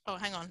Oh,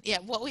 hang on. Yeah,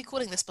 what are we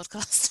calling this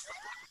podcast?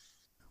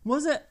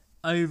 Was it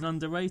over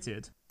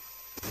underrated?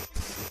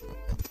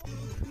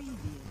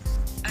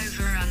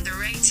 Over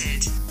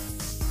underrated.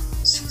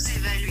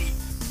 Sous-évalué.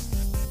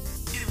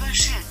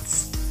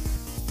 Överschätzt.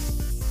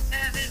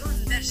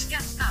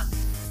 Överunderskattad.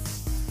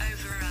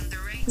 Over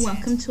underrated.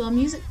 Welcome to our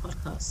music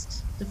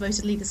podcast,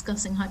 devotedly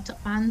discussing hyped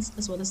up bands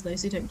as well as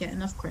those who don't get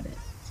enough credit.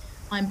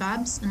 I'm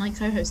Babs and I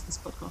co-host this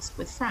podcast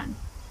with Fran.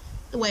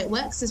 The way it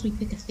works is we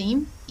pick a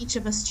theme, each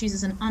of us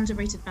chooses an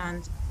underrated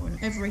band or an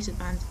overrated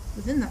band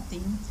within that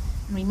theme,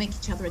 and we make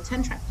each other a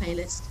 10-track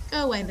playlist, go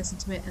away and listen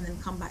to it, and then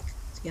come back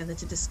together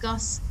to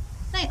discuss.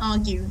 They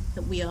argue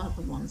that we are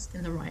the ones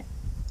in the right.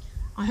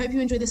 I hope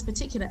you enjoy this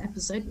particular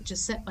episode, which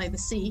is set by the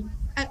sea.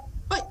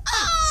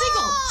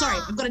 Seagull! Sorry,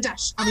 I've got a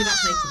dash. I'll be back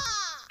later.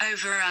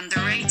 Over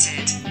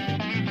underrated.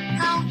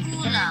 高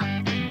估了。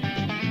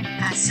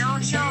過小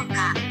評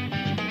價。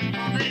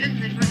Over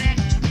underrated.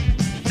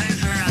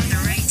 Over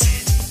underrated.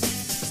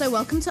 So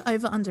welcome to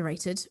Over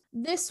Underrated.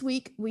 This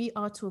week we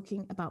are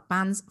talking about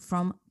bands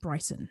from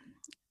Brighton.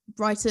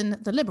 Brighton,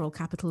 the liberal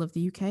capital of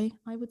the UK,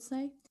 I would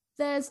say.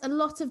 There's a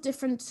lot of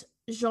different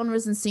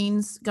genres and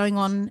scenes going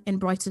on in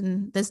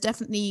Brighton. There's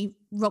definitely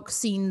rock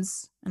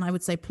scenes, and I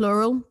would say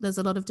plural. There's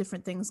a lot of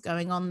different things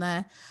going on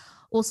there.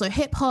 Also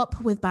hip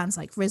hop with bands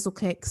like Frizzle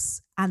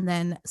Kicks, and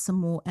then some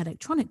more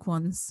electronic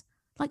ones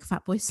like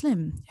Fatboy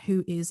Slim,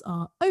 who is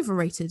our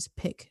overrated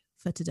pick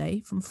for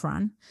today from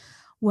Fran.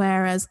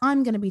 Whereas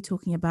I'm going to be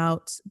talking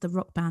about the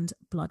rock band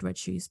Blood Red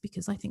Shoes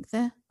because I think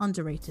they're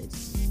underrated.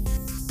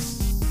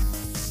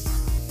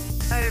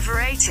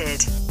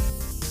 Overrated.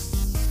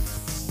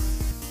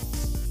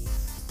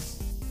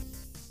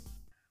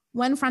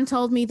 When Fran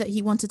told me that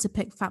he wanted to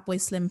pick Fatboy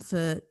Slim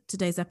for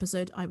today's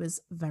episode, I was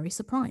very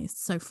surprised.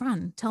 So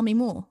Fran, tell me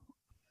more.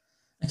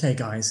 Okay,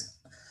 guys.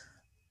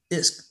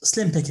 It's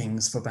slim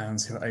pickings for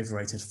bands who are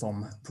overrated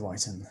from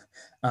Brighton.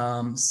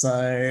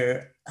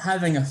 So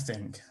having a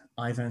think,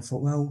 I then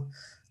thought, well,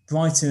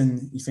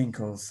 Brighton, you think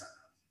of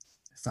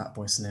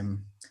Fatboy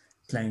Slim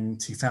playing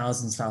to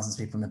thousands of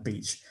people on the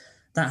beach.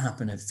 That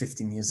happened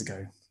 15 years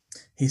ago.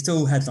 He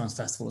still headlines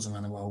festivals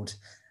around the world.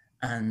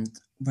 And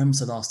when was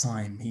the last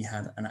time he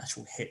had an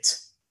actual hit?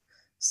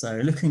 So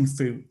looking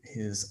through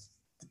his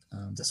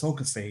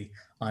discography,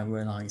 I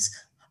realised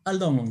a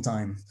long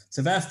time.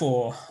 So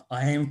therefore,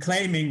 I am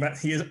claiming that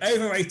he is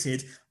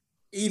overrated,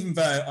 even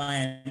though I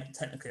am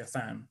technically a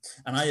fan.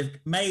 And I have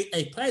made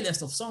a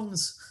playlist of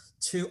songs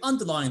to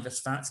underline this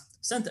fact,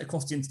 sent it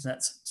across the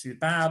internet to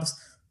Babs,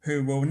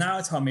 who will now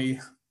tell me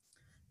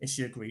if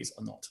she agrees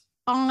or not.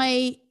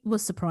 I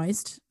was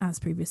surprised, as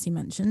previously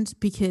mentioned,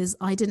 because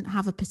I didn't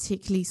have a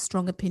particularly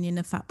strong opinion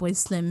of Fatboy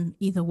Slim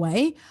either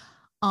way.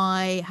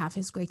 I have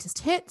his greatest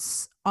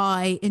hits.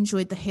 I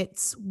enjoyed the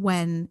hits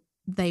when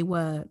they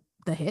were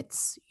the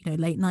hits,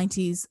 late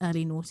 90s,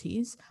 early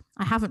noughties.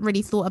 I haven't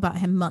really thought about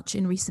him much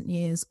in recent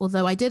years,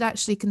 although I did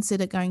actually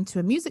consider going to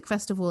a music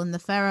festival in the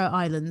Faroe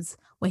Islands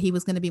where he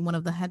was going to be one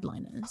of the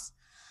headliners.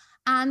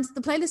 And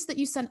the playlist that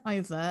you sent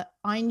over,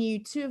 I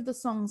knew two of the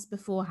songs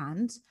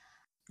beforehand.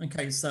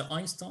 Okay, so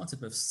I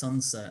started with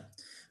Sunset,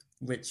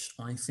 which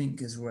I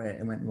think is where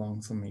it went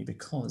wrong for me,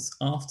 because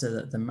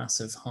after the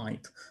massive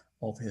hype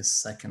of his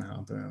second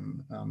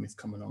album, We've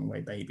Come a Long Way,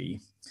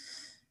 Baby,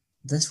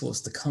 this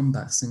was the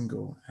comeback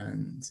single,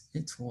 and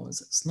it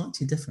was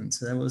slightly different.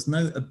 There was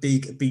a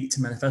big beat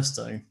to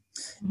Manifesto.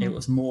 Mm-hmm. It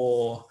was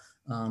more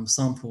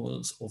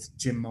samples of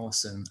Jim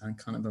Morrison and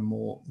kind of a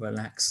more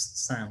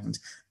relaxed sound,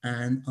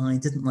 and I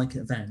didn't like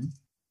it then.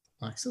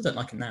 I still don't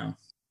like it now.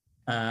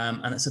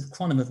 And it's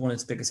kind of one of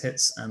his biggest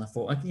hits, and I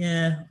thought,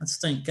 I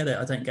just don't get it.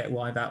 I don't get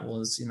why that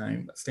was,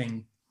 a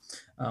thing.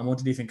 What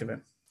did you think of it?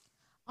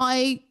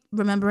 I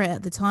remember it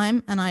at the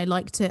time, and I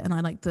liked it, and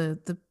I liked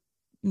the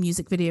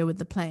music video with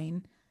the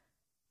plane.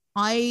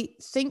 I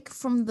think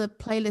from the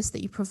playlist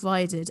that you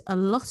provided, a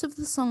lot of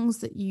the songs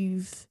that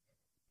you've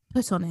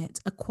put on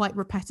it are quite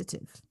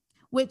repetitive,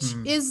 which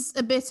is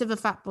a bit of a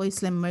Fatboy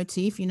Slim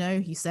motif.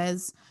 He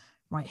says,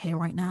 right here,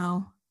 right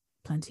now,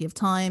 plenty of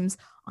times.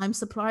 I'm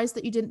surprised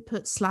that you didn't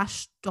put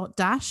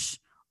 /dash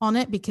on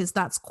it because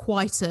that's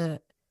quite a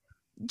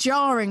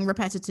jarring,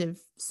 repetitive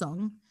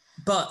song.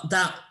 But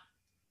that,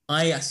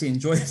 I actually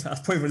enjoyed that.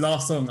 That's probably the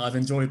last song I've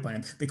enjoyed by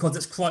him because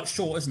it's quite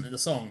short, isn't it, the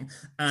song?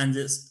 And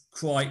it's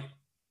quite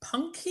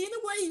punky in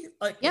a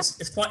way.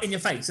 It's quite in your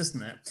face,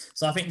 isn't it?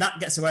 So I think that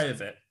gets away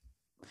with it.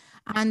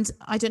 And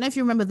I don't know if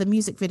you remember the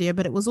music video,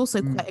 but it was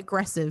also quite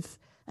aggressive.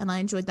 And I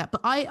enjoyed that. But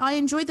I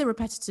enjoyed the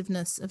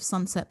repetitiveness of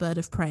Sunset Bird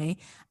of Prey.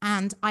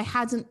 And I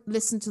hadn't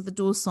listened to the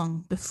Doors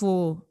song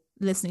before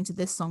listening to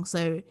this song.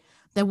 So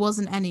there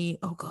wasn't any,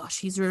 oh gosh,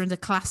 he's ruined a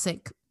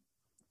classic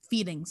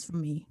feelings for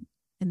me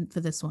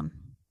for this one.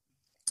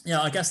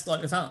 Yeah, I guess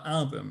with that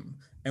album,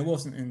 it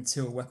wasn't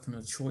until Weapon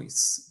of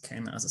Choice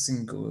came out as a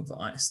single that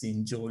I actually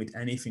enjoyed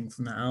anything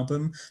from that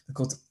album.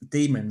 Because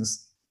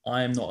Demons,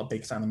 I am not a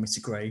big fan of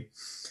Mr. Grey.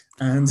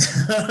 And...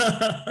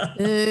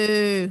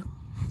 Ooh.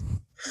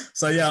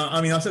 So yeah,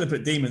 I mean, I should have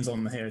put Demons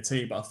on here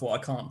too, but I thought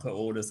I can't put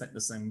all the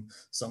same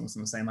songs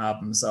on the same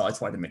album, so I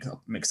tried to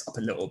mix up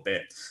a little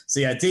bit. So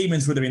yeah,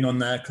 Demons would have been on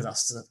there because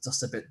that's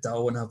just a bit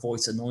dull and her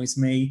voice annoys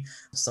me.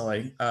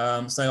 Sorry.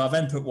 So I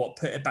then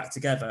put It Back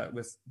Together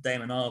with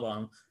Damon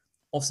Albarn.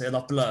 Obviously, I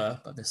love Blur,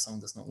 but this song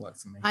does not work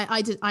for me.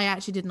 I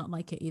actually did not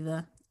like it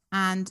either.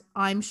 And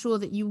I'm sure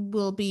that you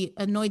will be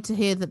annoyed to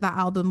hear that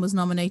album was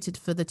nominated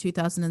for the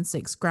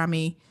 2006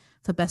 Grammy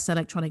for Best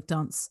Electronic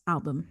Dance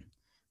Album.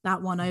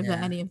 That one over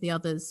any of the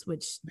others,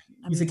 which...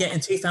 You forget,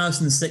 in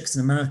 2006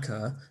 in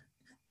America,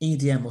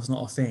 EDM was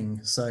not a thing.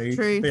 So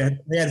True.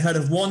 they had heard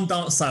of one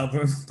dance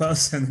album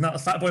person, and that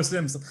was Fatboy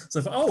Slim. So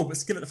I thought,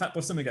 let's give it to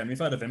Fatboy Slim again. We've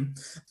heard of him.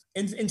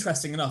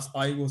 Interesting enough,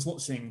 I was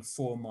watching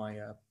for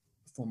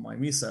my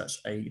research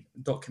a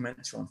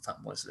documentary on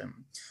Fatboy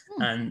Slim,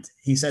 and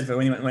he said that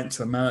when he went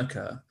to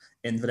America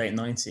in the late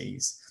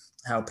 90s,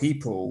 how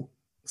people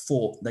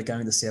thought they're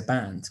going to see a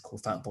band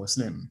called Fatboy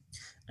Slim,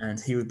 and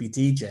he would be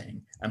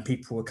DJing, and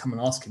people would come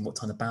and ask him what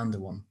kind of band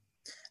they're on.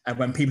 And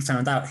when people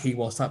found out he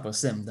was Fatboy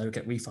Slim, they would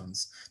get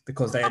refunds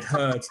because they had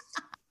heard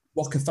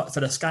Rock and Fuck for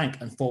the Skank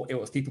and thought it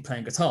was people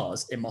playing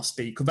guitars. It must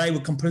be, because they were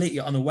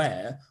completely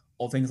unaware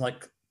of things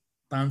like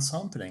band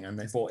sampling, and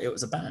they thought it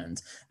was a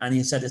band. And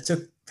he said it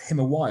took him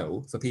a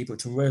while for people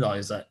to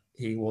realize that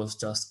he was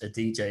just a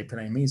DJ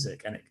playing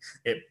music, and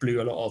it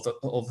blew a lot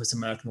of his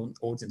American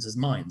audience's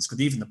minds, because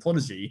even the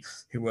Prodigy,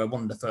 who were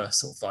one of the first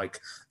sort of like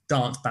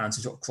dance bands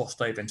who got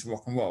crossed over into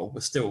rock and roll,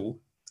 were still,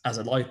 as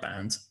a live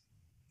band,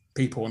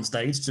 people on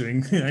stage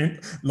doing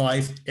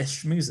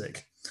live-ish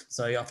music.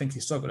 So yeah, I think he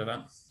struggled with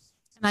that.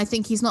 And I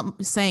think he's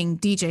not saying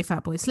DJ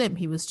Fatboy Slim.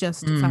 He was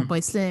just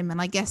Fatboy Slim.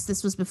 And I guess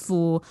this was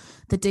before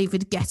the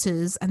David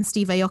Guettas and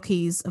Steve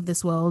Aokis of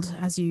this world,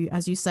 as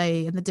you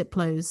say, and the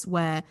Diplos,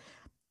 where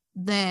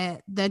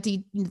they're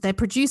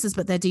producers,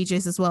 but they're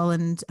DJs as well.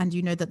 And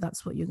you know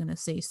that's what you're going to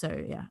see.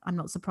 So yeah, I'm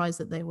not surprised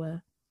that they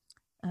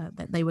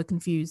were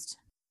confused.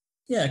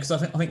 Yeah, because I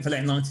think the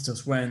late 90s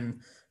was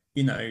when,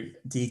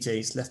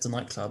 DJs left the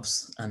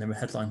nightclubs and they were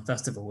headline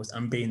festivals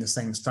and be in the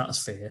same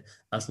stratosphere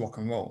as rock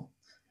and roll.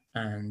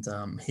 And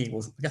he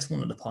was, I guess,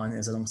 one of the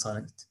pioneers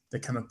alongside the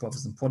Chemical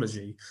Brothers and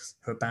Prodigy,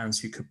 who are bands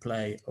who could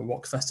play a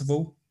rock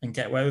festival and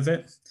get away with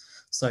it.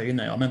 So, I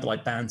remember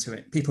like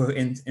people who are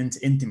into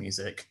indie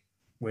music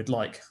would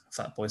like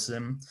Fatboy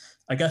Slim,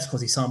 I guess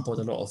because he sampled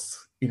a lot of,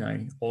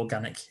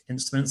 organic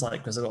instruments,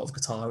 like there's a lot of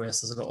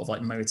guitarists, there's a lot of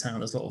like Motown,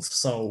 there's a lot of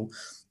soul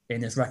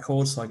in his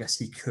records. So I guess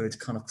he could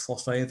kind of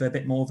cross over a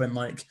bit more than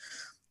like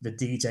the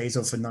DJs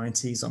of the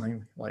 90s. I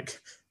mean, like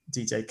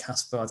DJ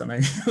Casper, I don't know,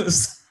 it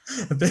was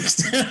a big...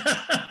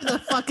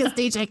 The fuck is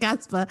DJ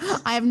Casper?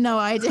 I have no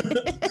idea.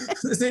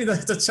 Is he the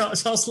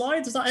Cha-Cha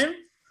Slide? Is that him?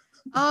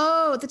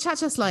 Oh, the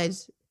Cha-Cha Slide.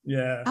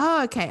 Yeah.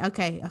 Oh,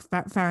 okay.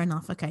 Fair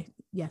enough. Okay.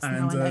 Yes. And,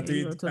 now I know who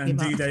you're talking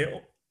about.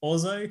 DJ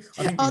Ozzo.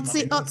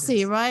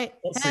 Otzi, right?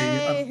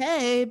 Otzi,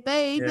 hey,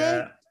 baby.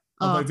 Yeah.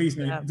 Although these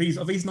 90s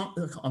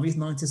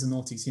and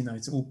noughties,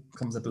 it all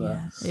comes a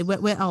blur. Yeah.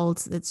 We're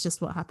old. It's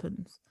just what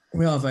happens.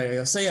 We are very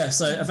old. So yeah,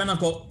 then I've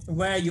got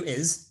Where You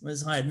Is, which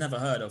I had never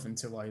heard of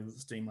until I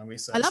was doing my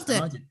research. I loved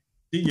it.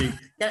 Do you?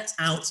 Get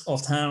out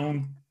of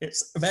town.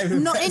 It's very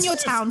not in your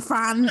town,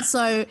 Fran.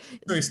 So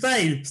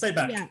stay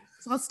back. Yeah,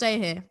 so I'll stay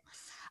here.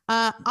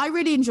 I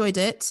really enjoyed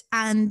it,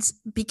 and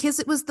because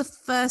it was the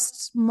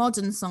first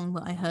modern song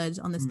that I heard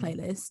on this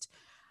playlist,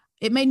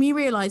 it made me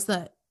realize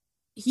that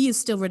he is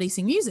still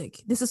releasing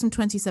music. This is from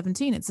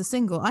 2017. It's a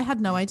single. I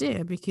had no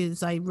idea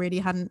because I really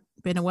hadn't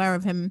been aware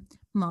of him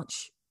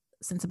much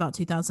since about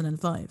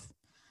 2005.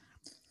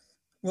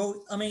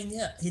 Well, I mean,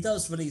 yeah, he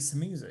does release some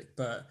music,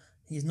 but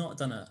he's not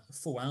done a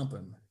full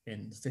album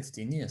in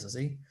 15 years, has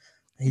he?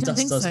 He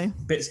does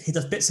bits. He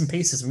does bits and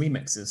pieces and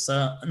remixes.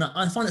 So and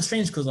I find it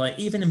strange because, like,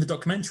 even in the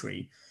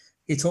documentary,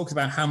 he talks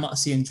about how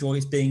much he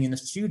enjoys being in the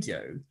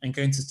studio and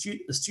going to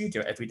the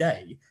studio every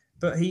day.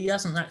 But he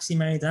hasn't actually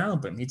made an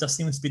album. He just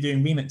seems to be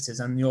doing remixes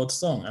and the odd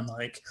song. And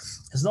like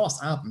his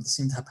last album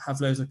seemed to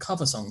have loads of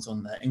cover songs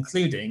on there,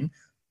 including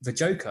The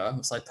Joker,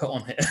 which I put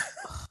on here.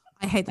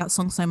 I hate that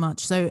song so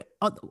much. So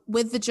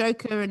with The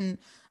Joker and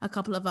a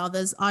couple of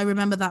others, I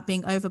remember that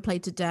being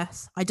overplayed to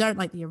death. I don't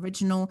like the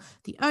original.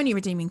 The only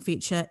redeeming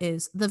feature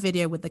is the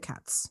video with the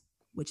cats,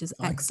 which is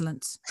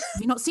excellent.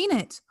 Have you not seen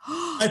it?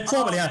 I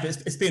probably have.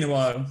 It's been a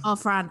while. Oh,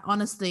 Fran,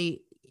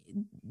 honestly,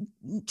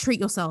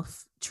 treat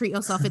yourself.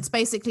 It's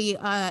basically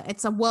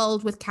it's a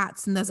world with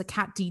cats, and there's a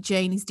cat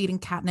DJ and he's dealing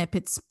catnip.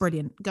 It's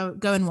brilliant. Go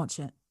and watch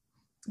it.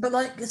 But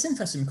like, it's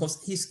interesting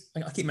because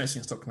I keep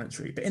mentioning this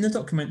documentary, but in the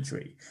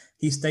documentary,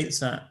 he states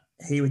that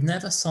he would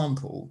never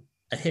sample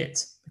a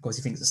hit because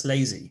he thinks it's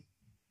lazy.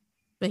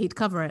 But he'd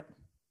cover it.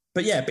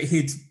 But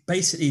he'd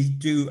basically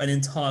do an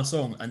entire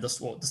song and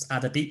just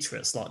add a beat to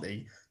it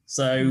slightly.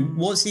 So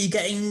was he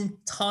getting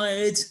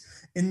tired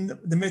in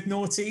the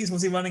mid-noughties?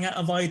 Was he running out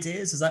of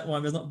ideas? Is that why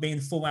there's not been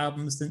full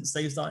albums since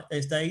those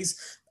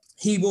days?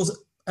 He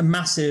was a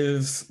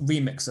massive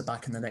remixer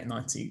back in the late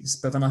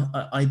 90s, but then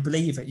I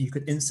believe that you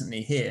could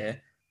instantly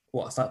hear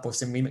what a Fatboy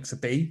Slim remix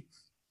would be,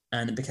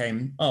 and it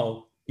became,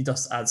 he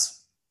just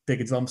adds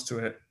bigger drums to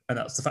it, and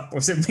that's the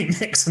Fatboy Slim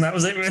remix, and that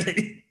was it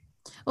really.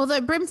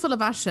 Although Brimful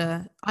of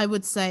Asher, I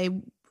would say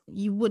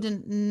you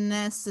wouldn't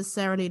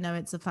necessarily know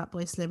it's a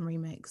Fatboy Slim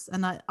remix.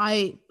 And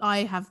I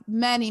have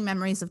many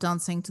memories of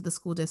dancing to the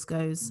school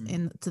discos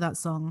to that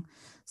song.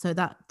 So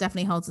that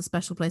definitely holds a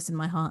special place in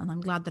my heart. And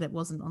I'm glad that it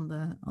wasn't on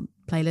the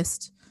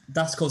playlist.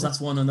 That's because that's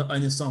one of the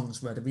only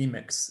songs where the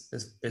remix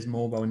is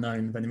more well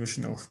known than the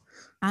original.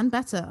 And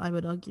better, I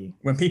would argue.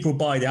 When people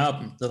buy the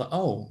album, they're like,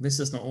 oh, this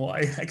is not what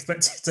I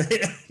expected to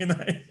hear, you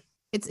know?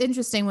 It's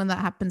interesting when that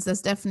happens.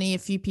 There's definitely a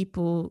few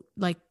people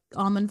like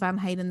Armand Van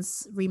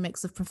Halen's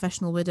remix of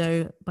Professional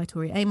Widow by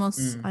Tori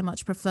Amos. I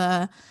much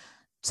prefer.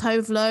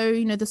 Tove Lo,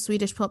 you know, the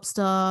Swedish pop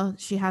star,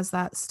 she has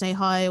that Stay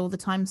High All the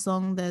Time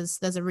song. There's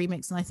a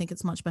remix and I think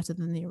it's much better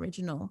than the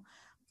original.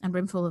 And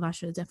Brimful of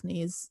Asher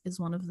definitely is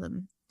one of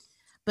them.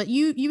 But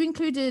you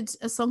included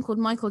a song called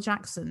Michael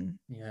Jackson,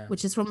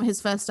 which is from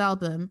his first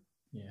album.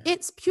 Yeah.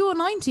 It's pure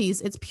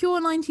 90s. It's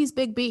pure 90s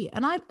big beat.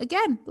 And I,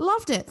 again,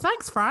 loved it.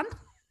 Thanks, Fran.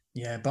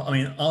 Yeah, but I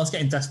mean, I was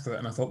getting desperate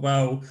and I thought,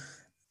 well,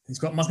 he's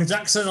got Michael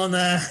Jackson on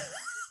there.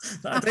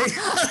 That'd be...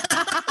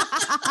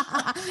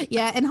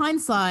 Yeah, in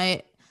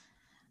hindsight,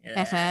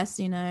 FS,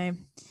 you know.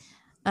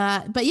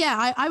 But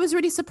yeah, I was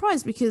really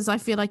surprised because I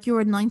feel like you're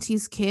a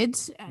 90s kid.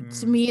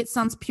 To me, it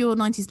sounds pure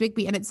 90s big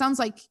beat. And it sounds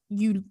like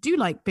you do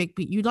like big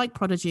beat. You like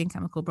Prodigy and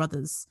Chemical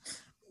Brothers.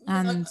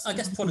 And I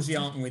guess Prodigy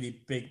aren't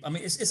really big. I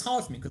mean, it's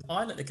hard for me because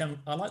I like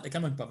the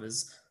Chemical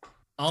Brothers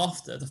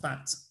after the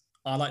fact.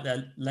 I like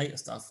their later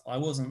stuff. I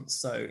wasn't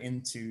so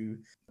into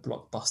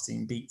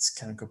blockbusting beats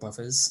Chemical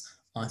Brothers.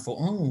 I thought,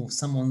 oh,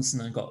 someone's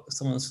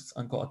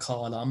got a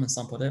car alarm and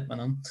sampled it,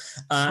 and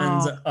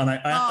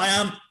I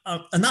am,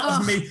 and that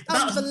was me.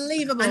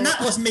 Unbelievable. And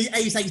that was me,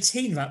 age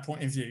 18, that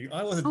point of view.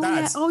 I was a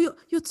dad. Yeah. Oh,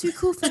 you're too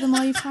cool for them,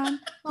 are you, Fran?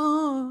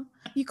 Oh,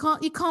 you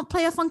can't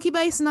play a funky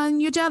bass and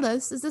then you're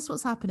jealous. Is this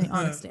what's happening?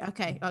 Honestly,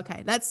 okay.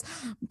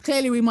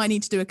 We might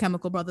need to do a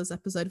Chemical Brothers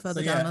episode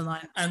further down the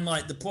line. And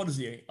like the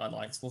Prodigy I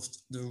liked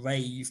was the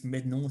rave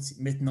mid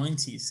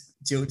 90s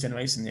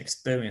generation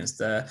experience.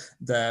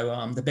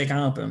 The big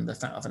album,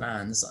 The Fat of the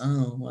Land.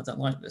 Oh, well, I don't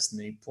like this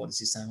new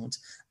Prodigy sound,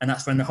 and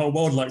that's when the whole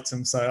world liked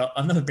them. So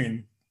I've never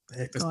been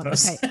the hippest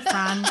person. Okay,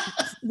 Fran,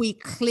 we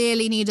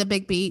clearly need a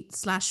big beat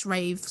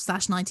 /rave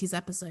 /90s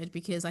episode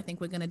because I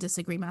think we're going to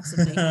disagree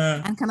massively.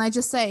 And can I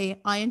just say,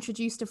 I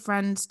introduced a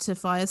friend to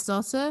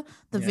Firestarter,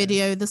 the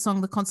video, the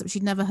song, the concept.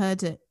 She'd never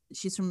heard it.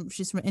 She's from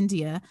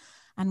India.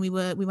 And we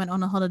went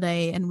on a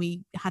holiday and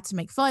we had to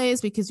make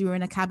fires because we were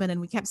in a cabin and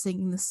we kept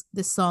singing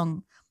this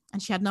song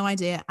and she had no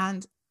idea.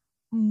 And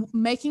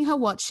making her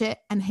watch it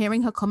and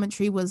hearing her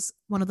commentary was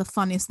one of the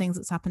funniest things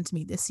that's happened to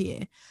me this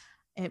year.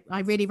 I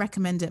really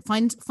recommend it.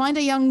 Find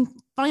a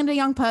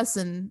young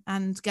person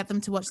and get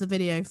them to watch the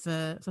video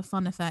for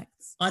fun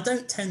effects. I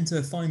don't tend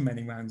to find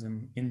many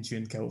random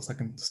Indian girls I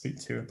can speak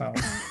to about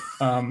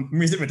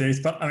music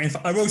videos, but I mean,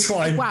 I will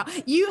try. Wow,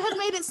 you have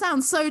made it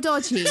sound so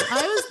dodgy.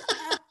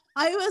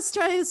 I was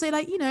trying to say,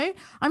 like, you know,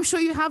 I'm sure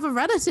you have a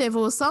relative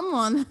or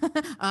someone.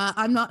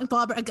 I'm not,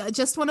 Barbara, I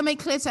just want to make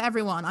clear to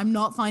everyone, I'm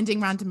not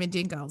finding random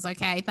Indian girls,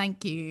 okay?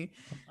 Thank you.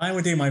 I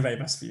will do my very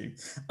best for you.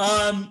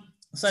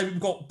 So we've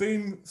got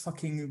Boom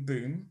Fucking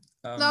Boom.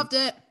 Loved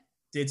it.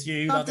 Did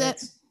you love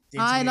it?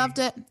 I loved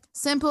it.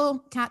 Simple,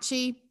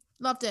 catchy.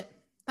 Loved it.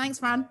 Thanks,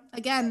 Fran.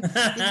 Again,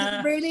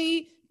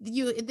 really,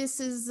 this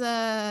is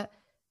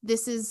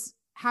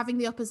having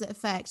the opposite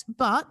effect.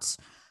 But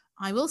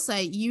I will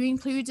say you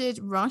included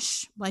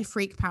Rush by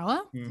Freak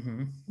Power,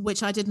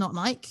 which I did not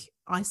like.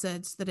 I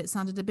said that it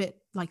sounded a bit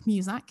like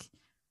Muzak,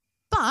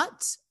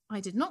 but I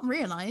did not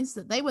realize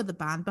that they were the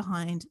band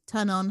behind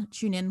Turn On,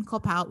 Tune In,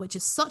 Cop Out, which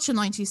is such a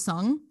 90s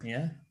song.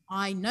 Yeah.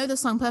 I know the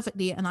song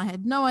perfectly, and I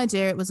had no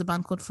idea it was a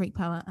band called Freak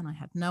Power, and I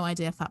had no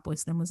idea Fatboy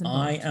Slim was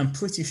involved. I am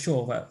pretty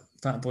sure that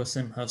Fatboy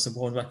Slim has the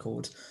world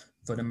record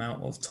for the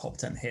amount of top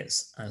 10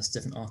 hits as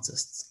different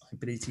artists. I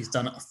believe he's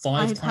done it 5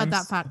 times. I've heard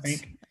that fact. I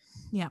think.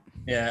 Yeah.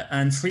 Yeah,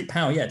 and Freak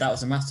Power, that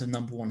was a massive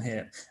 #1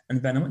 hit.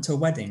 And then I went to a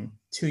wedding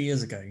 2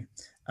 years ago,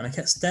 and I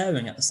kept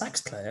staring at the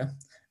sax player.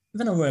 And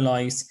then I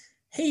realised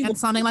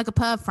sounding like a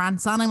perv, Fran.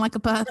 Sounding like a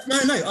perv. No,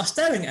 I was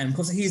staring at him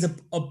because he's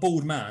a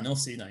bald man.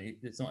 Obviously,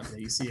 it's not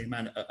like you see a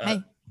man.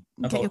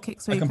 Get your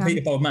kicks where a you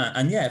completely can. bald man.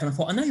 And then I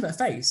thought, I know that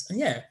face.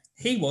 And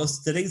he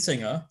was the lead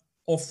singer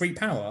of Freak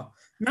Power,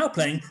 now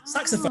playing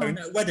saxophone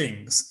at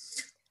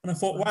weddings. And I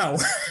thought, wow.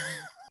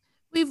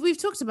 We've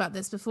talked about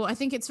this before. I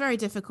think it's very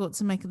difficult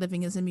to make a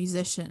living as a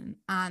musician.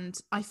 And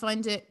I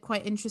find it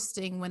quite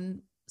interesting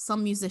when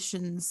some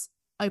musicians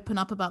open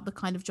up about the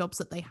kind of jobs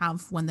that they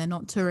have when they're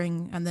not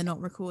touring and they're not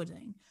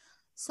recording.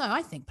 So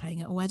I think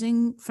playing at a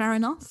wedding, fair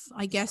enough,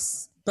 I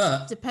guess.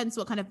 But depends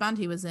what kind of band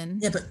he was in.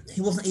 Yeah, but he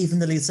wasn't even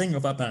the lead singer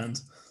of that band.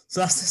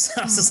 So that's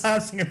the sad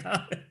thing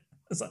about it.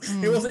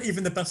 He wasn't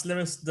even the best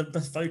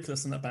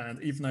vocalist in that band,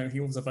 even though he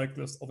was a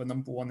vocalist of a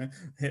 #1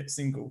 hit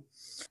single.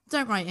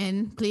 Don't write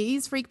in,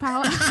 please, Freak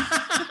Power.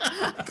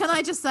 Can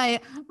I just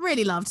say,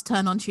 really loved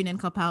Turn On, Tune In,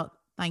 Cop Out.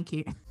 Thank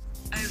you.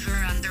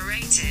 Over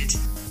underrated.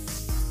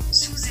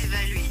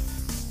 Sous-évalué.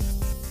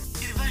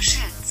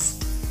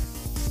 Überschätzt.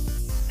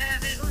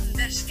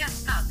 Get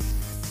up.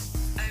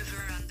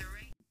 Over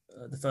underrated.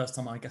 The first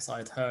time I guess I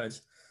had heard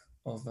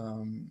of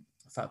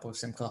Fatboy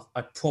Slim,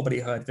 I probably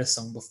heard this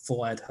song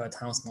before I'd heard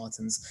House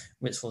Martins,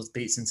 which was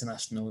Beats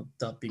International,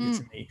 Dub Be Good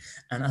to Me.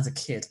 And as a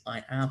kid,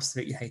 I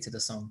absolutely hated the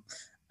song.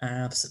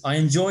 I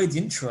enjoyed the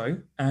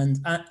intro, and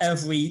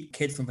every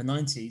kid from the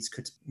 90s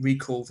could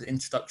recall the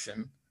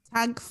introduction.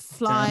 Tank,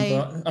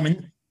 Fly.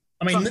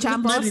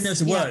 Nobody knows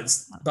the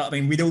words, but I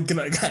mean, we'd all give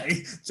it a go.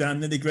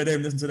 Jam, nitty gritty,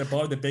 listen to the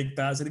bar, the big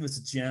bads, it was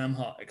the jam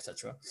hot,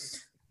 etc.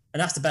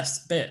 And that's the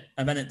best bit.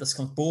 And then it just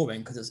becomes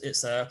boring because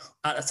it's at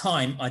the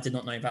time, I did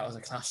not know that was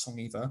a Clash song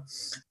either.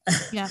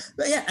 Yeah.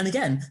 But yeah, and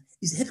again,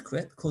 he's a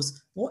hypocrite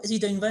because what is he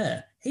doing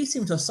there? He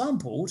seems to have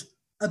sampled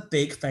a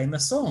big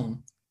famous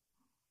song.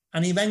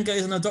 And he then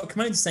goes on a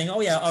documentary saying, oh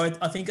yeah,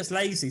 I think it's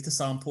lazy to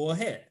sample a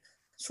hit.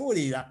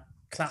 Surely that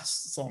Clash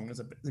song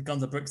is the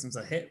Guns N' Brixton's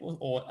a hit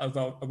or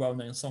a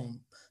well-known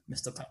song,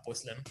 Mr. Fatboy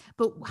Slim.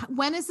 But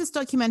when is this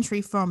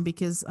documentary from?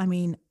 Because, I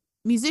mean,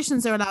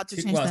 musicians are allowed to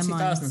change their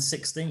minds.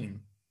 2016.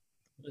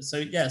 So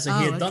yeah, he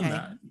had done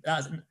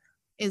that.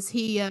 Is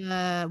he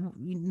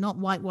not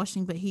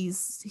whitewashing, but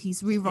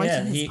he's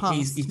rewriting his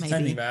past? He's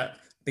pretending that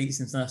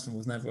Beats International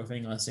was never a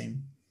thing I've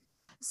seen.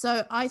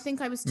 So I think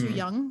I was too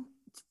young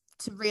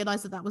to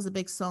realize that was a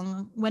big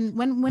song. When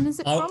is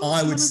it from?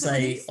 I would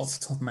say off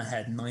the top of my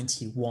head,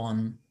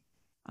 91.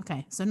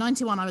 Okay, so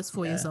 91, I was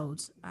 4 years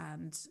old,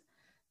 and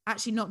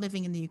actually not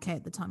living in the UK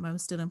at the time. I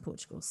was still in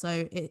Portugal,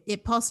 so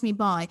it passed me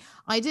by.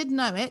 I did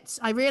know it.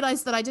 I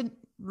realized that I didn't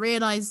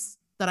realize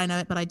that I know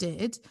it, but I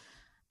did.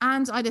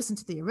 And I listened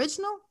to the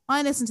original.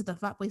 I listened to the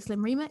Fatboy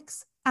Slim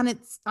remix, and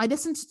I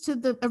listened to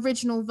the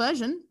original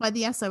version by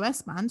the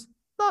SOS band.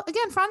 But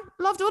again, Fran,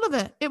 loved all of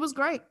it. It was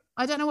great.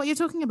 I don't know what you're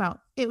talking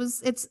about.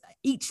 It's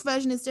each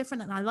version is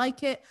different, and I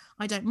like it.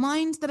 I don't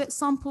mind that it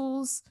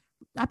samples.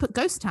 I put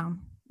Ghost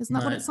Town. Isn't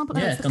that what it sampled?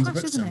 Yeah, it's the Guns N'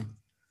 Clash, isn't it?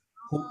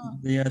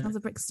 Guns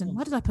N' Brixton.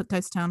 Why did I put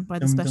Ghost Town by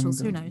the Specials?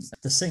 Who knows?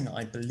 The singer,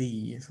 I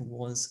believe,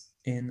 was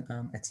in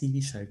a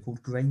TV show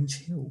called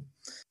Grange Hill.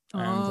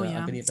 And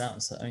I believe that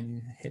was the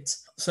only hit.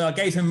 So I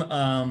gave him,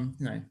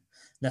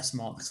 less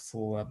marks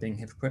for being a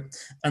hypocrite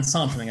and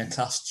sampling a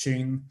Clash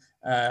tune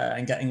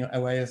and getting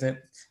away with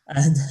it.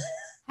 And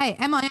hey,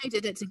 MIA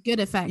did it to good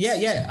effect.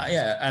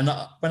 Yeah. And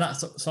when that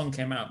song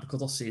came out,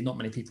 because obviously not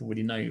many people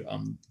really know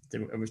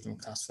the original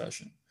Clash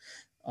version,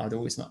 I'd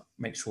always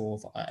make sure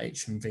that at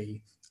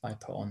HMV I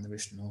put on the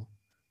original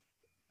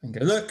and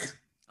go, look,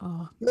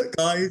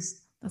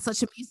 guys. That's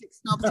such a music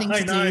snob thing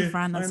to do,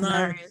 Fran. That's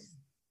hilarious.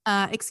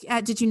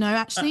 Did you know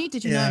actually?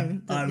 Did you know?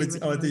 I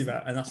would do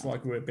that, and that's why I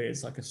grew a beard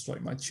so I could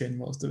stroke my chin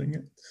whilst doing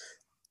it.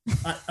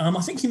 I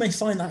think you may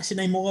find I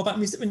actually know more about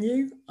music than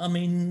you. I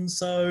mean,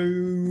 so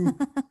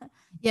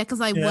yeah, because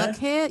I work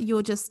here.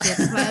 You're just a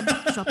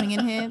pleb shopping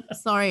in here.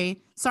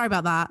 Sorry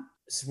about that.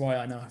 This is why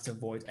I now have to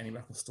avoid any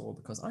record store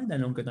because I no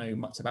longer know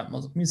much about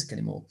music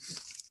anymore.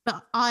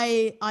 But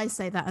I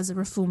say that as a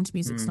reformed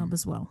music snob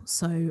as well.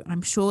 So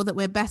I'm sure that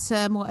we're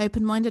better, more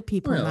open-minded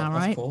people now,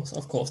 right?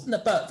 Of course.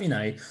 No, but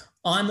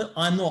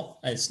I'm not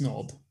a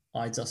snob.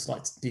 I just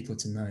like people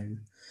to know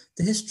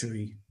the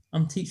history.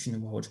 I'm teaching the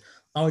world.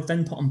 I would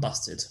then put on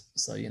Busted.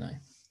 So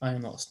I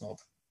am not a snob.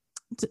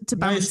 To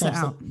balance it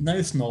out.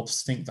 No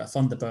snobs think that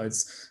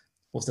Thunderbirds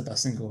was the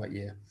best single that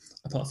year,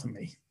 apart from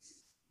me.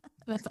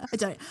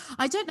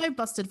 I don't know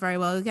Busted very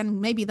well.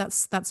 Again, maybe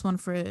that's one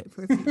for a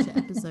future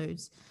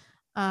episode.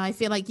 I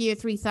feel like Year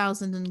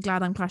 3000 and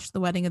Glad I'm Clash at the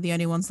Wedding are the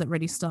only ones that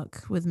really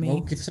stuck with me. Well,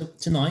 give it up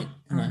tonight,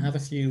 and I have a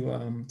few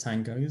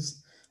tangos.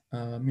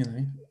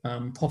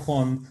 Pop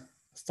on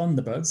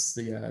Thunderbirds,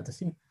 the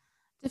theme.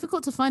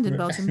 Difficult to find in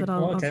Belgium, but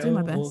I'll do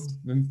my best.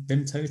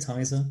 Vim Toe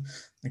Tizer,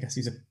 I guess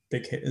these are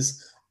big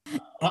hitters.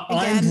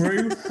 I'm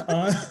Brew.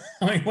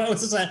 What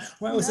else is there?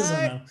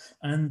 Now?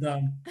 And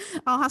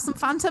I'll have some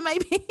Fanta,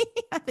 maybe.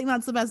 I think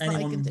that's the best that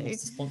I can do.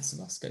 Wants to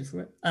sponsor us, go for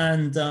it.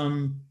 And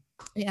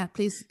yeah,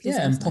 please.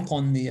 Yeah, and pop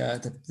on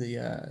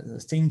the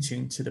theme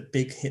tune to the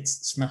big hits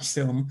smash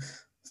film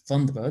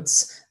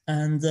Thunderbirds,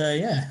 and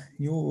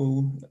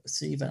you'll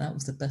see that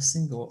was the best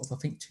single of I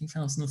think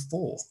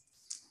 2004.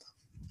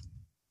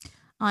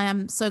 I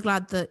am so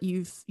glad that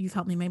you've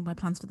helped me make my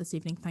plans for this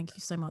evening. Thank you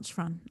so much,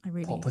 Fran. I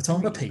really pop it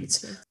on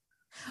repeat.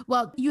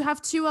 Well, you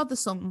have two other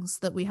songs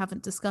that we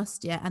haven't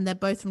discussed yet, and they're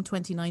both from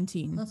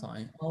 2019. Have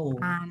I? Oh,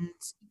 and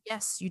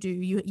yes, you do.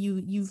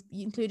 You've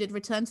included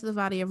 "Return to the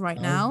Valley of Right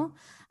Now"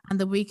 and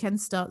 "The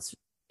Weekend Starts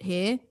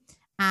Here."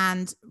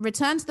 And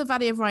 "Return to the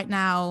Valley of Right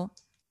Now,"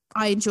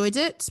 I enjoyed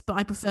it, but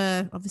I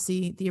prefer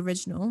obviously the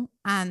original.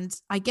 And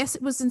I guess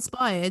it was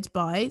inspired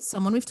by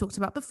someone we've talked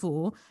about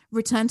before,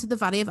 "Return to the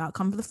Valley of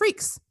Outcome for the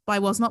Freaks" by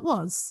Was Not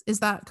Was. Is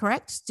that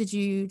correct? Did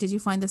you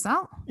find this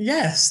out?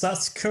 Yes,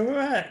 that's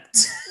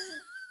correct.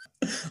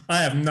 I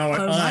have no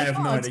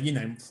idea. You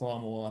know far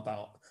more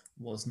about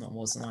Was Not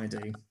Was than I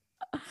do.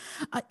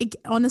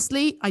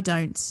 Honestly, I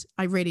don't.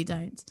 I really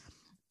don't.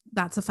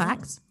 That's a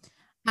fact.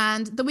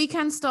 And "The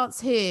Weekend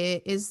Starts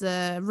Here" is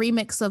a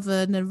remix of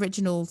an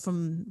original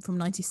from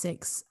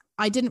 96.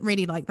 I didn't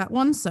really like that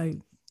one, so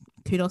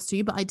kudos to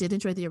you, but I did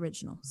enjoy the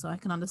original, so I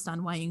can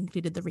understand why you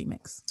included the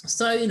remix.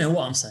 So,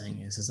 what I'm saying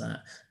is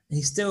that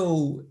he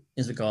still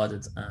is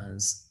regarded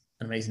as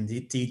an amazing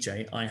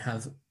DJ. I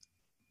have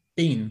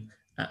been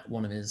at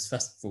one of his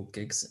festival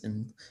gigs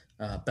in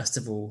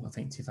Festival, I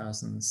think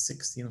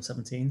 2016 or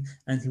 17,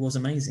 and he was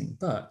amazing,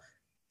 but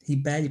he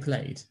barely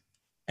played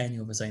any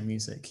of his own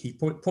music. He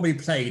probably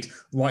played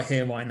Right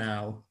Here, Right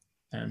Now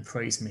and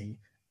Praise Me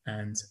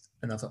and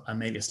another, and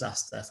maybe it's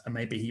Last Death, and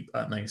maybe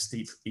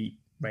Sleep, Eat,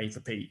 Rave,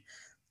 Repeat,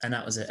 and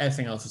that was it.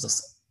 Everything else was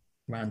just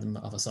random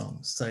other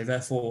songs. So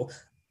therefore,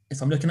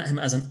 if I'm looking at him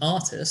as an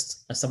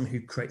artist, as someone who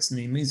creates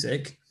new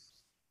music,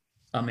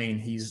 I mean,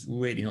 he's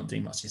really not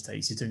doing much these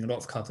days. He's doing a lot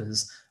of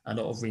covers, a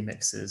lot of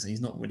remixes, and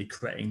he's not really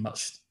creating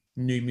much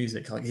new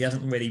music. Like, he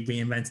hasn't really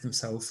reinvented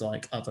himself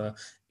like other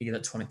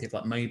electronic people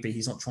like Moby.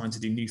 He's not trying to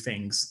do new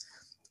things.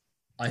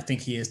 I think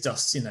he is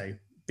just,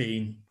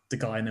 being the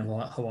guy in the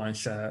Hawaiian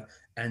shirt,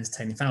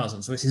 entertaining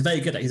thousands, which he's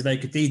very good at. He's a very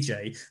good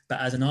DJ, but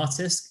as an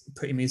artist,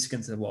 putting music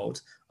into the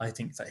world, I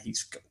think that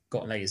he's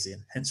got lazy,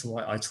 and hence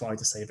why I try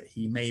to say that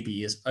he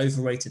maybe is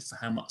overrated for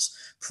how much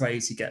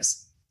praise he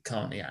gets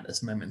currently at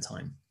this moment in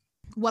time.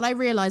 What I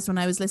realized when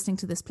I was listening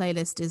to this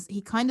playlist is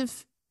he kind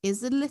of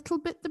is a little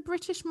bit the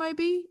British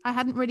Moby. I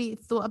hadn't really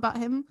thought about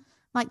him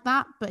like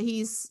that, but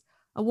he's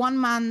a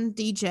one-man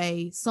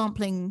DJ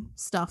sampling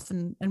stuff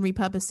and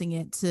repurposing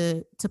it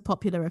to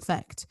popular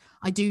effect.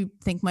 I do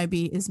think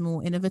Moby is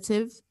more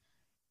innovative,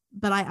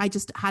 but I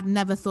just had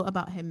never thought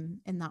about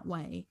him in that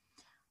way.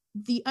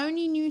 The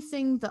only new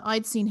thing that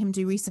I'd seen him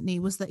do recently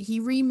was that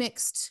he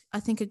remixed, I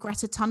think, a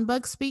Greta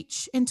Thunberg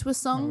speech into a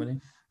song. Oh,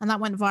 really? And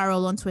that went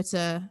viral on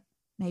Twitter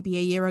maybe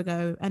a year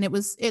ago, and it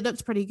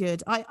looked pretty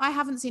good. I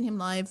haven't seen him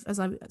live, as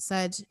I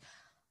said.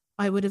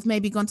 I would have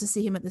maybe gone to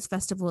see him at this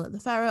festival at the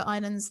Faroe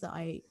Islands that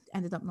I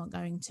ended up not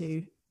going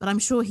to, but I'm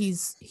sure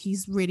he's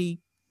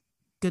really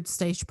good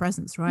stage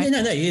presence, right?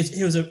 Yeah, no,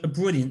 he was a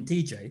brilliant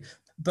DJ,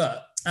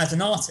 but as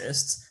an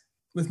artist,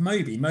 with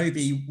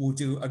Moby will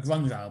do a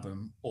grunge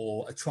album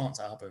or a trance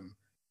album.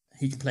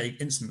 He can play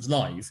instruments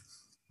live.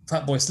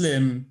 Fatboy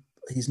Slim,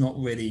 he's not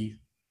really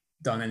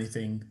done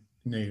anything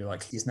new.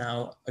 Like, he's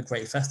now a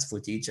great festival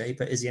DJ,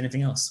 but is he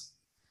anything else?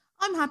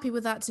 I'm happy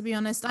with that, to be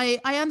honest. I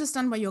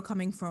understand where you're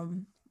coming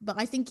from, but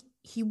I think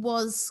he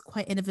was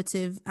quite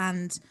innovative,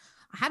 and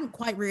I hadn't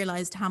quite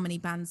realized how many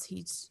bands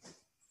he'd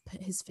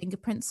put his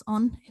fingerprints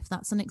on, if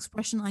that's an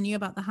expression. I knew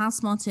about the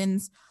House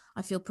Martins.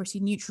 I feel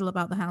pretty neutral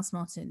about the House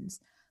Martins.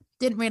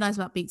 Didn't realize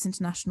about Beats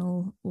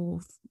International, or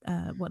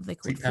what are they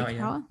called?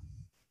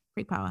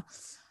 Freak Power.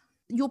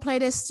 Your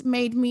playlist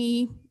made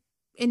me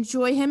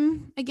enjoy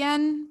him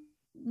again,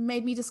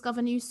 made me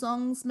discover new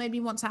songs, made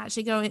me want to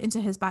actually go into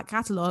his back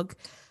catalogue.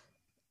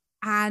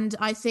 And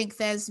I think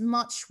there's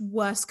much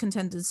worse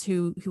contenders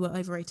who are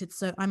overrated.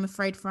 So I'm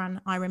afraid,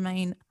 Fran, I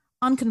remain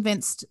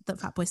unconvinced that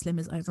Fatboy Slim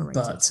is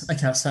overrated. But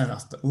okay, that's fair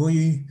enough. But will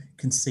you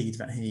concede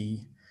that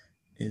he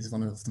is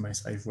one of the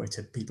most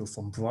overrated people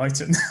from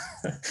Brighton?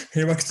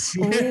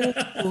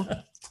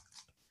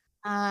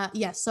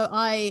 Yeah, so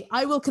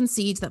I will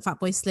concede that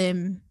Fatboy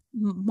Slim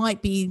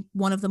might be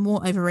one of the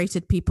more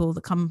overrated people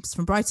that comes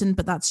from Brighton,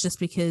 but that's just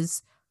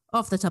because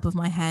off the top of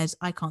my head,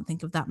 I can't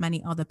think of that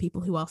many other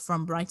people who are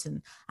from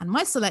Brighton. And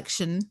my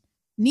selection,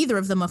 neither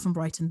of them are from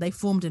Brighton. They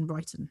formed in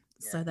Brighton.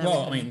 Yeah.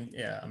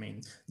 So I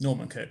mean,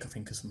 Norman Cook, I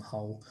think, is from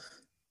Hull.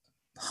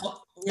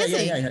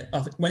 Yeah.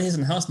 When he's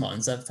in House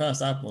Martins, their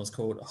first album was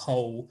called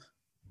Hull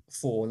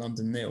for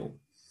London Nil.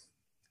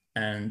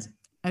 And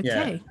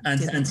okay. And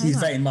he's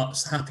very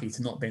much happy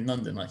to not be in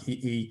London. Like,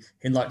 he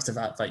likes the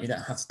fact that you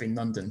don't have to be in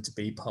London to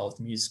be part of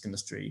the music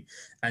industry.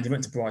 And he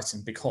went to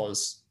Brighton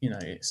because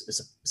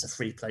it's a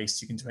free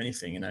place. You can do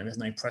anything. There's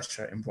no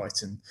pressure in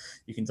Brighton.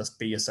 You can just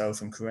be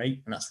yourself and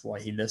create, and that's why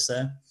he lives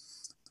there.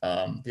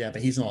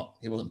 But he's not.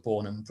 He wasn't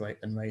born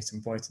and raised in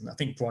Brighton. I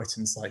think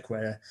Brighton's like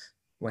where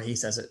he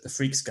says it, the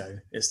freaks go.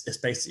 It's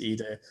basically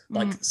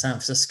like San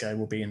Francisco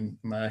will be in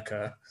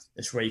America.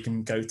 It's where you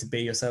can go to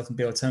be yourself and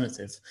be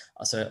alternative.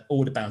 So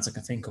all the bands I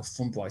can think of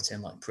from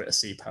Brighton, like Brita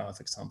Sea Power,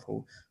 for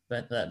example,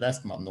 they're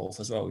from up north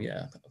as well.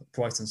 Yeah,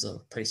 Brighton's a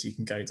place you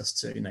can go just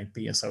to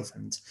be yourself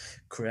and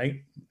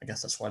create. I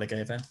guess that's why they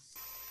go there.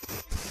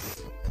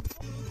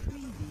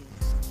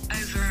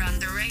 Over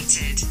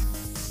underrated.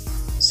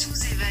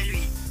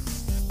 Sous-évalué.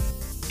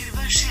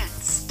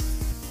 Überschätzt.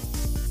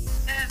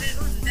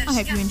 I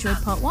hope you enjoyed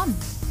part one.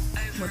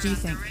 What do you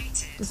think?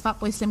 Does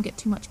Fatboy Slim get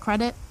too much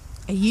credit?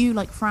 Are you,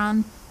 like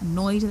Fran,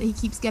 annoyed that he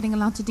keeps getting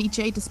allowed to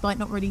DJ despite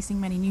not releasing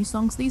many new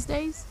songs these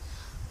days?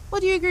 Or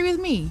do you agree with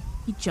me?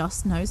 He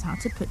just knows how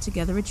to put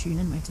together a tune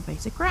and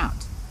motivate a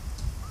crowd.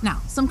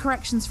 Now, some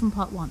corrections from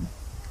part one.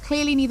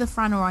 Clearly neither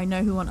Fran or I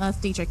know who on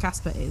earth DJ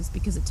Casper is,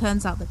 because it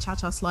turns out that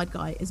Cha-Cha Slide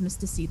Guy is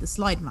Mr. C the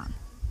Slide Man.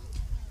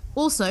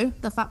 Also,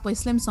 the Fatboy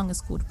Slim song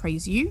is called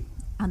Praise You,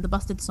 and the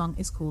Busted song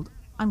is called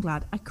I'm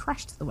Glad I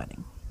Crashed the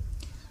Wedding.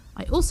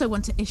 I also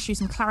want to issue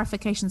some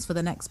clarifications for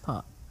the next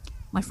part.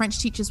 My French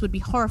teachers would be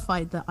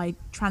horrified that I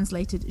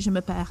translated Je me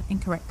perds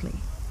incorrectly.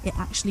 It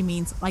actually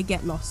means I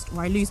get lost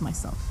or I lose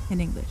myself in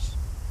English.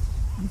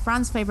 And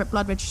Fran's favourite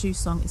Blood Red Shoes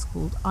song is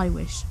called I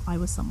Wish I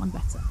Was Someone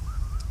Better.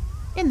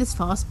 In this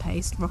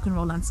fast-paced rock and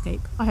roll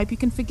landscape, I hope you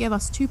can forgive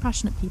us two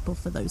passionate people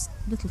for those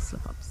little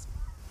slip-ups.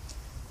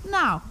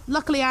 Now,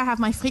 luckily I have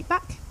my freak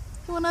back.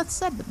 Who on earth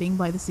said that being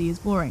by the sea is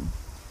boring?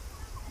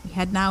 We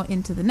head now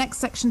into the next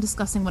section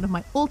discussing one of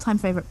my all-time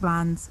favourite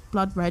bands,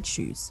 Blood Red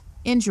Shoes.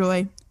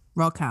 Enjoy,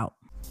 rock out.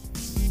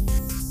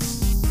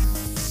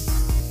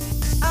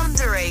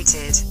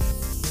 Underrated.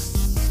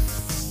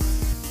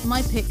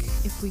 My pick,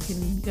 if we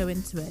can go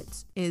into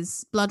it,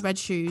 is Blood Red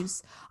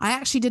Shoes. I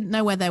actually didn't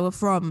know where they were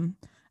from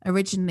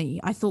originally.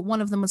 I thought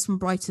one of them was from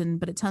Brighton,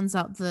 but it turns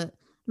out that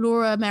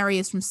Laura Merry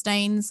is from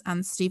Staines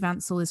and Steve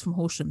Ansell is from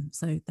Horsham.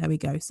 So there we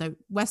go. So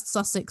West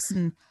Sussex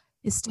and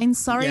is Staines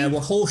Surrey? Yeah,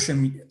 well,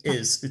 Horsham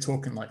we're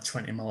talking like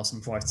 20 miles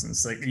from Brighton.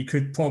 So you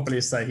could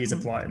probably say he's a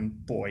Brighton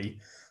boy.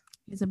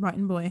 He's a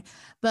Brighton boy.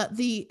 But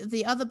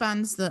the other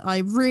bands that I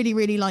really,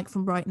 really like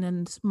from Brighton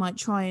and might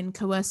try and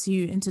coerce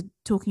you into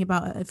talking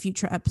about a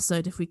future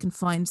episode if we can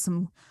find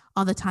some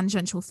other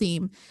tangential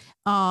theme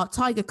are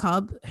Tiger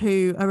Cub,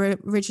 who are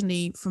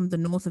originally from the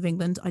north of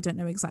England. I don't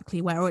know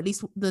exactly where, or at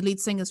least the lead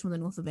singer's from the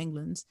north of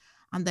England.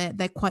 And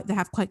they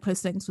have quite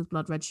close links with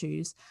Blood Red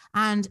Shoes.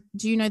 And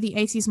do you know the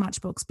 80s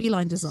Matchbox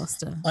Beeline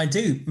disaster? I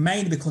do,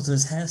 mainly because of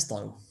his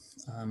hairstyle.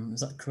 Is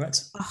that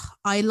correct?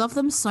 I love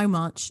them so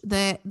much.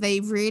 They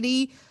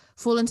really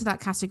fall into that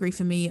category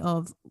for me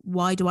of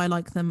why do I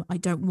like them? I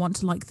don't want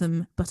to like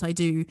them, but I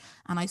do.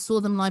 And I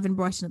saw them live in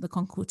Brighton at the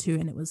Concours 2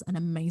 and it was an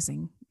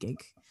amazing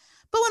gig.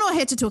 But we're not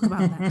here to talk about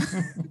that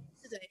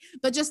today.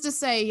 But just to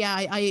say, yeah,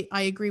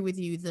 I agree with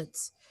you that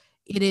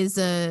it is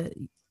a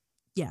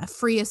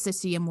freer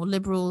city, a more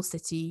liberal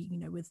city,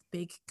 with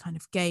big kind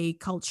of gay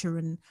culture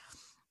and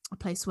a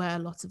place where a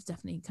lot of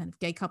definitely kind of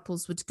gay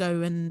couples would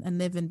go and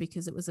live in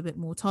because it was a bit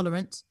more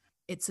tolerant.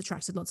 It's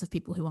attracted lots of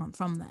people who aren't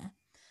from there.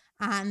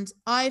 And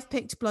I've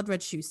picked Blood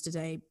Red Shoes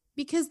today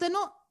because they're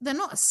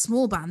not a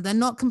small band. They're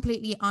not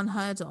completely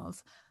unheard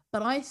of.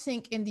 But I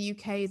think in the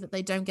UK that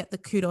they don't get the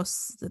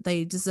kudos that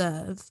they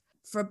deserve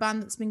for a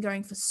band that's been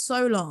going for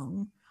so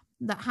long,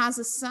 that has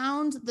a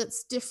sound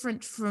that's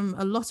different from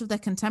a lot of their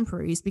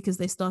contemporaries because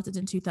they started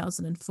in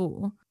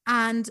 2004,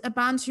 and a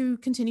band who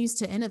continues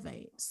to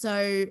innovate.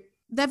 So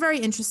they're very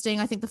interesting.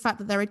 I think the fact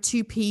that they're a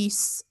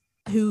two-piece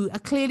who are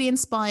clearly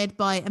inspired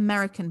by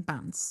American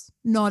bands,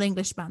 not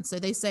English bands. So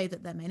they say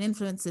that their main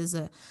influences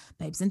are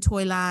Babes in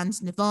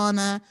Toyland,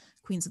 Nirvana,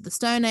 Queens of the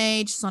Stone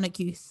Age, Sonic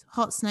Youth,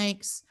 Hot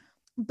Snakes.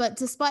 But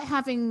despite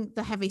having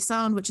the heavy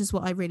sound, which is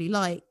what I really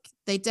like,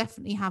 they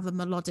definitely have a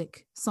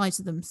melodic side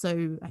to them.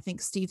 So I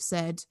think Steve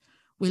said,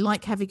 we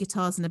like heavy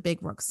guitars and a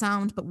big rock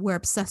sound, but we're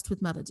obsessed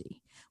with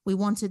melody. We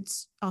wanted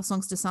our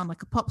songs to sound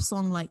like a pop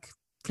song like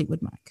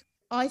Fleetwood Mac.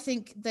 I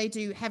think they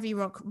do heavy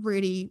rock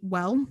really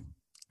well,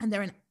 and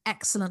they're an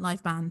excellent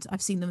live band.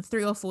 I've seen them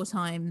 3 or 4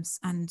 times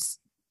and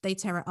they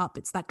tear it up.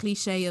 It's that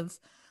cliche of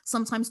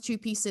sometimes two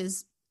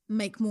pieces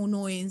make more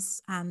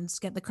noise and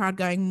get the crowd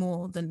going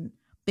more than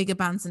bigger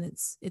bands, and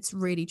it's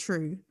really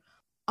true.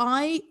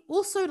 I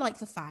also like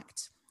the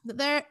fact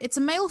that it's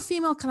a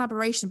male-female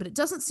collaboration, but it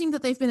doesn't seem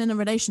that they've been in a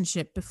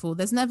relationship before.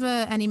 There's never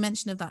any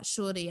mention of that,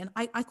 surely. And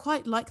I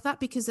quite like that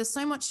because there's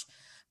so much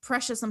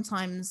pressure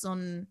sometimes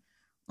on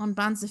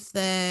bands if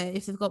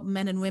they've got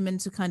men and women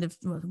to kind of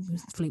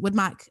Fleetwood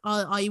Mac.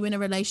 Are you in a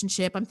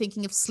relationship? I'm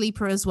thinking of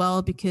Sleeper as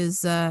well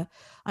because I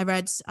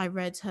read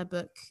her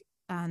book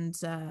and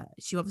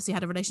she obviously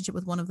had a relationship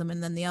with one of them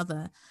and then the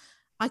other.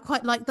 I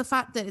quite like the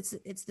fact that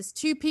it's this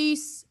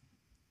two-piece,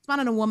 man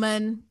and a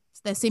woman.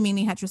 They're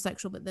seemingly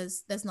heterosexual, but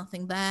there's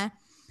nothing there.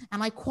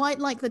 And I quite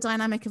like the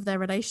dynamic of their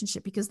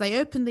relationship because they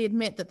openly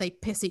admit that they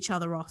piss each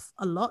other off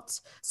a lot.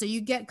 So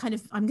you get kind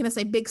of, I'm going to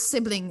say, big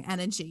sibling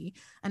energy.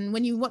 And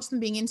when you watch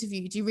them being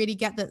interviewed, you really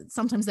get that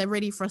sometimes they're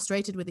really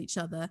frustrated with each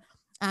other.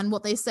 And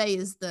what they say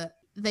is that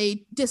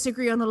they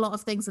disagree on a lot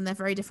of things and they're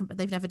very different, but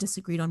they've never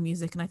disagreed on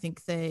music. And I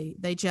think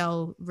they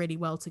gel really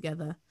well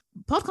together.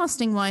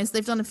 Podcasting wise,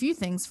 they've done a few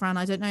things, Fran.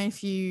 I don't know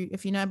if you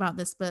know about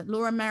this, but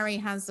Laura Merry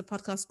has a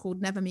podcast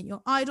called Never Meet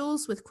Your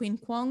Idols with Queen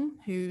Kwong,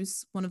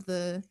 who's one of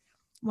the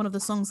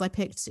songs I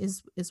picked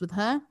is with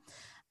her.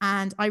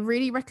 And I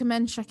really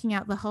recommend checking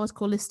out the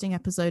Hardcore Listing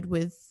episode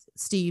with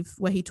Steve,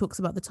 where he talks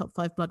about the top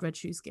 5 Blood Red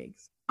Shoes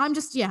gigs. I'm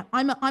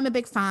a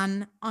big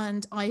fan,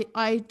 and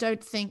I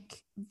don't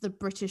think the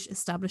British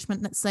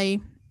establishment, let's say,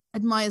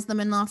 admires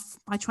them enough.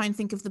 I try and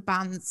think of the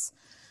bands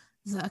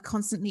that are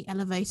constantly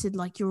elevated,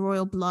 like your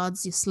Royal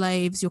Bloods, your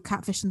Slaves, your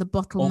Catfish and the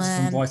Bottlemen,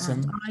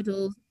 and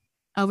Idols.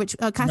 Oh, which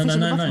Catfish and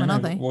the Bottlemen, are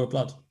they? Royal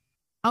Blood.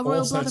 Oh,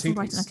 Royal Blood are from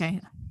Brighton.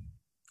 Okay.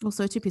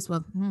 Also a two-piece.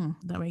 Well,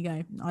 there we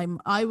go.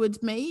 I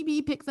would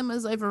maybe pick them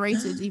as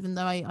overrated, even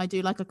though I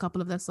do like a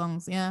couple of their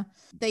songs. Yeah,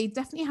 they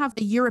definitely have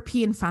a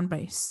European fan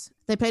base.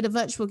 They played a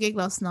virtual gig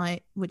last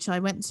night, which I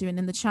went to, and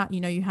in the chat,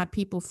 you had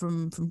people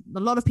from a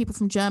lot of people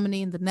from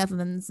Germany and the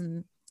Netherlands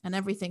and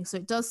everything. So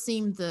it does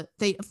seem that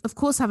they, of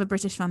course, have a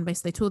British fan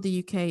base. They tour the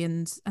UK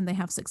and they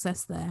have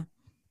success there.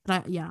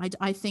 But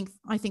I think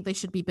they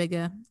should be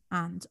bigger,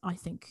 and I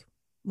think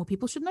more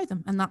people should know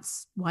them, and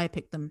that's why I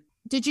picked them.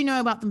 did you know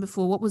about them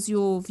before? What was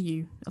your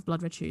view of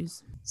Blood Red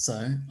Shoes?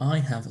 So I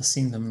have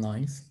seen them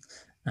live,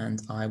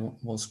 and I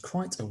was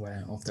quite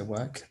aware of their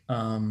work.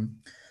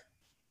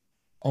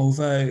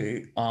 Although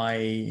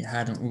I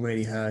hadn't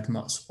really heard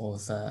much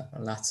of their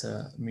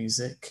latter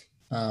music,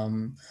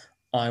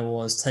 I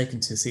was taken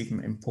to see them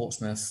in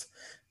Portsmouth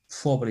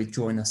probably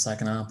during the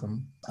second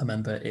album. I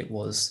remember it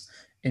was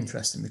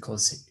interesting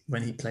because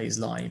when he plays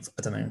live,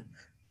 I don't know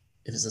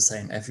if it's the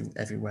same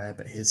everywhere,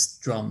 but his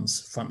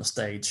drums front of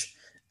stage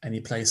and he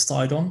plays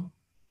side on.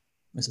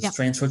 It's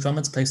strange for a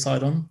drummer to play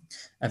side on.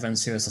 And then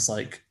she was just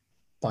like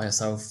by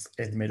herself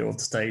in the middle of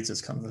the stage.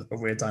 It's kind of a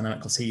weird dynamic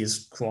because he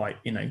is quite,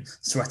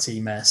 sweaty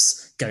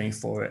mess going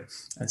for it.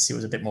 And she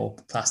was a bit more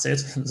placid.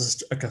 It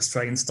was like a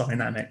strange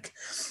dynamic.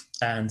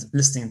 And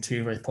listening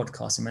to the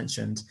podcast you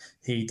mentioned,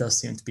 he does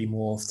seem to be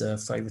more of the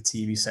throw the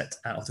TV set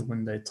out of the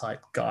window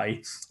type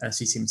guy. And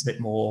she seems a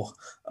bit more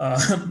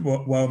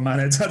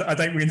well-mannered. I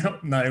don't really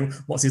know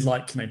what he's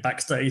like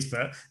backstage,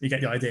 but you get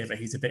the idea that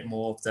he's a bit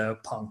more of the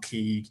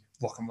punky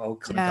rock and roll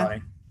kind of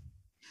guy.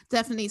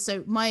 Definitely.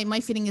 So my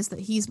feeling is that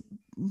he's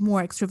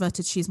more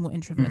extroverted, she's more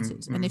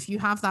introverted. And if you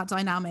have that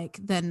dynamic,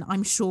 then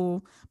I'm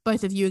sure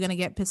both of you are going to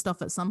get pissed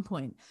off at some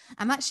point.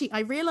 And actually,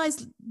 I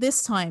realized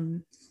this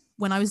time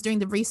when I was doing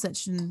the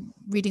research and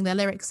reading their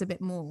lyrics a bit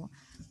more,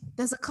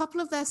 there's a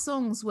couple of their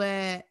songs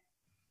where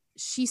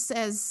she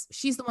says,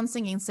 she's the one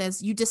singing,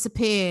 says, "You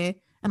disappear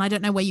and I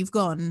don't know where you've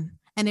gone."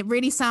 And it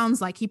really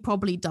sounds like he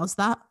probably does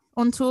that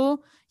on tour.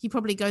 He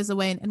probably goes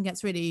away and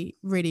gets really,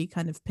 really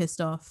kind of pissed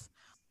off.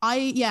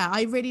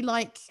 I really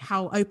like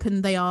how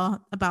open they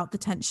are about the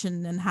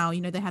tension and how,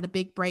 they had a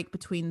big break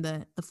between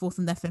the fourth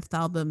and their fifth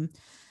album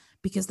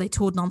because they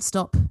toured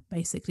nonstop,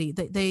 basically.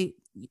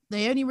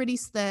 They only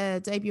released their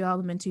debut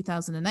album in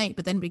 2008,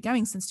 but then been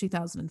going since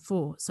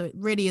 2004. So it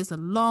really is a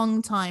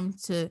long time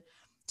to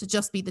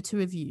just be the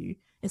two of you,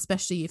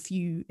 especially if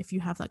you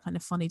have that kind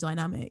of funny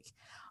dynamic.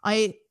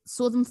 I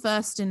saw them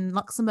first in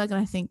Luxembourg, and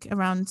I think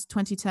around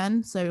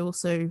 2010, so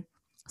also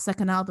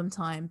second album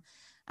time.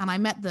 And I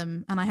met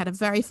them and I had a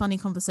very funny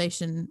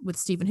conversation with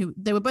Stephen, who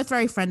they were both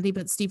very friendly,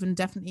 but Stephen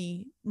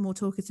definitely more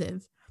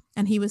talkative.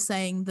 And he was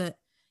saying that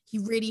he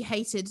really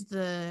hated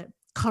the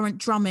current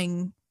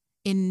drumming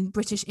in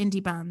British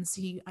indie bands.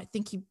 I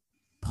think he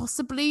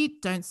possibly,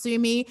 don't sue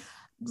me,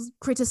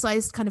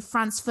 criticized kind of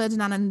Franz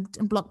Ferdinand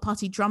and Block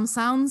Party drum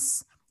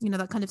sounds,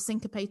 that kind of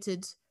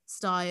syncopated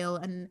style,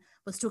 and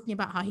was talking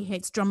about how he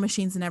hates drum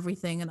machines and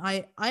everything. And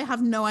I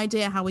have no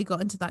idea how we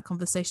got into that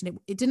conversation.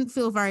 It didn't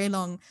feel very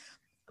long.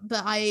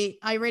 But I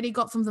really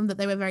got from them that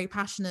they were very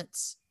passionate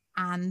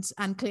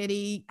and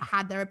clearly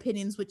had their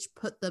opinions, which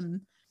put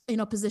them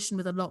in opposition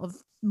with a lot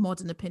of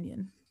modern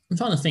opinion. I'm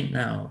trying to think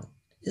now,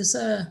 is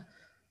there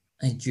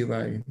a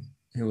duo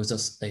who was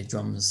just a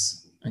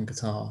drums and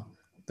guitar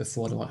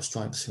before the White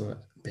Stripes who were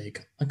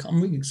big?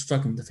 I'm really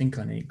struggling to think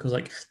of any, because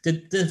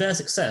did their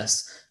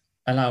success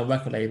allow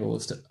record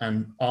labels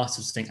and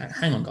artists to think,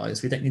 hang on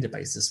guys, we don't need a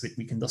bassist,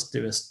 we can just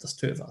do this, just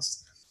two of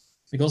us.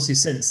 Because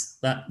since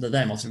them,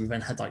 obviously we've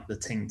then had the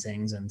Ting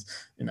Tings and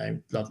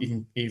Blood,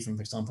 even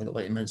for example,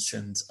 like you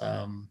mentioned,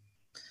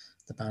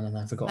 the band and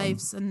I've forgotten.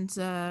 Waves and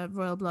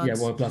Royal Blood. Yeah,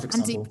 Royal Blood, for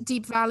example. And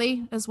Deep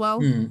Valley as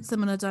well.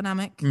 Similar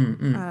dynamic.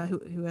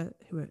 Who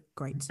are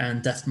great.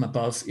 And Death from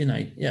Above,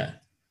 yeah.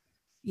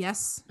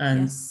 Yes.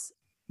 And yes.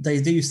 They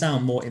do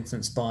sound more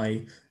influenced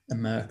by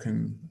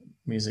American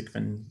music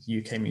than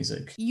UK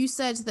music. You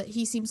said that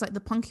he seems like the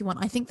punky one.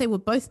 I think they were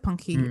both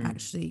punky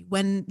actually,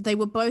 when they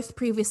were both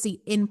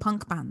previously in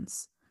punk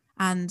bands.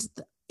 And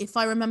if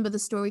I remember the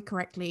story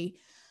correctly,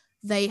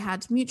 they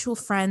had mutual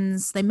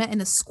friends. They met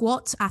in a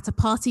squat at a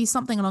party,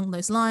 something along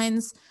those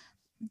lines.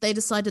 They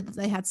decided that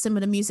they had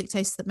similar music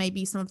tastes that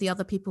maybe some of the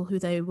other people who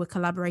they were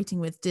collaborating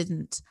with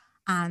didn't,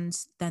 and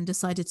then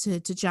decided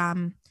to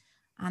jam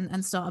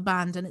and start a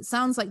band. And it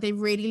sounds like they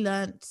really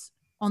learnt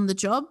on the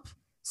job.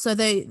 So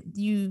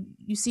you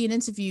see in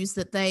interviews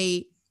that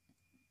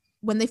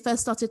when they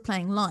first started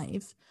playing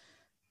live,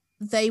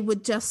 they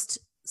would just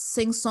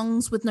sing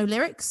songs with no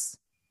lyrics.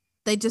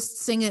 They just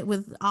sing it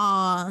with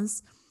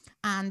R's.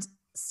 And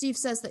Steve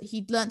says that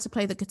he'd learned to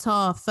play the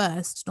guitar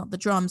first, not the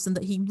drums, and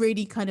that he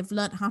really kind of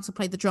learned how to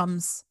play the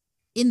drums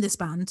in this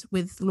band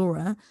with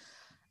Laura.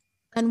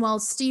 And while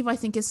Steve, I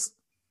think, is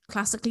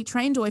classically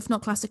trained, or if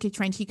not classically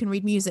trained, he can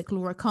read music,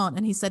 Laura can't.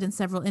 And he said in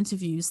several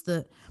interviews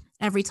that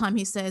every time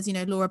he says,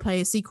 Laura,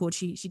 play a C chord,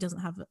 she doesn't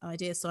have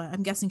ideas. So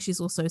I'm guessing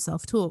she's also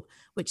self-taught,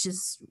 which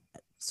is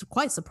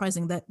quite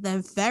surprising. That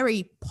they're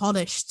very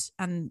polished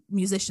and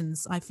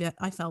musicians. I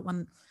felt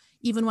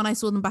even when I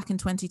saw them back in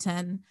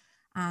 2010,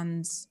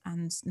 and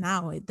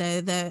now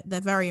they're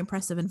very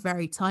impressive and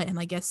very tight. And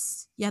I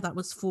guess that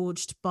was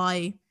forged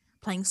by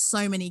playing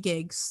so many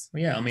gigs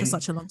for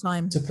such a long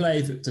time. To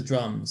play the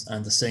drums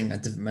and to sing a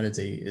different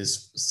melody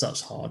is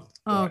such hard work.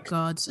 Oh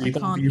God, so you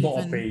got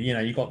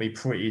to be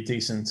pretty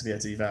decent to be able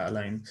to do that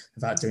alone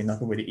without doing a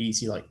really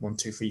easy 1,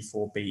 2, 3,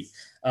 4 beat.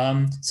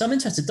 So I'm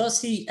interested. Does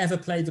he ever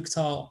play the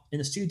guitar in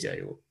the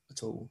studio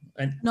at all?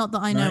 And Not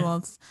that I No? know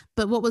of.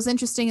 But what was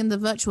interesting in the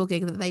virtual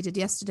gig that they did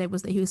yesterday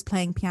was that he was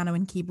playing piano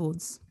and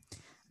keyboards.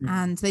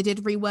 And they did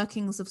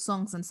reworkings of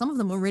songs, and some of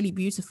them were really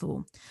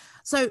beautiful.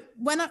 So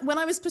when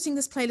I was putting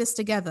this playlist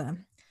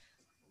together,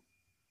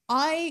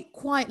 I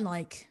quite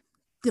like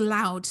the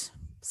loud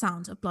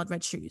sound of Blood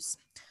Red Shoes.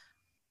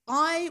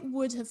 I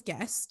would have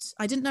guessed,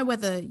 I didn't know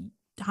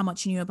how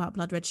much you knew about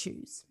Blood Red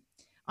Shoes.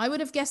 I would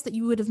have guessed that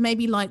you would have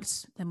maybe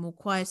liked their more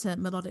quieter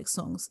melodic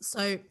songs.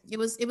 So it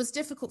was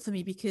difficult for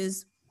me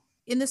because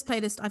in this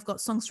playlist I've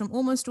got songs from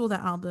almost all their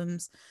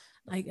albums,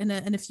 like and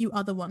a few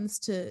other ones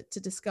to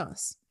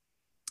discuss.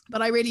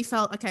 But I really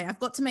felt, okay, I've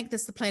got to make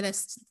this the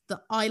playlist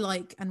that I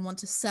like and want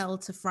to sell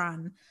to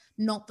Fran,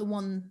 not the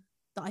one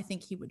that I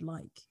think he would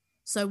like.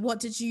 So what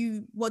did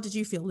you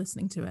feel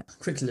listening to it?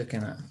 quickly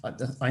looking at,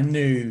 I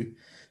knew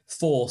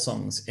 4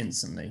 songs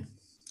instantly.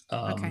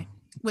 Okay,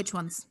 which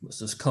ones? Which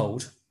was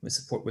Cold,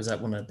 was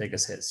that one of the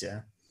biggest hits,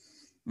 yeah.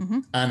 Mm-hmm.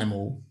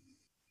 Animal,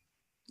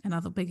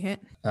 Another big hit.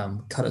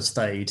 Colours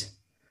Fade,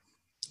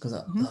 because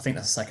I think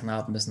that's the second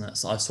album, isn't it?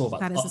 So I saw that.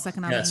 That is the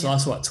second album. Yeah, so I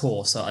saw that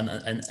tour. So and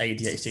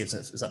ADHD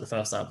was that the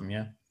first album?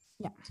 Yeah.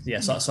 Yeah. Yeah.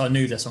 So I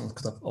knew their songs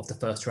because of the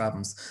first 2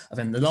 albums. And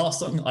then the last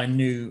song I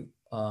knew,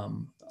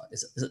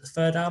 is it the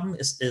third album?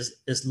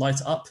 Is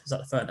Light Up? Is that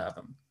the third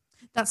album?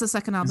 That's the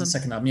second album. It's the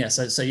second album. Yeah.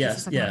 So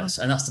yes,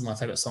 album. and that's my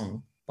favorite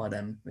song by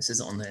them. This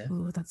isn't on there.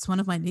 Oh, that's one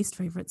of my least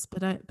favorites,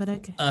 but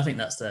okay. I think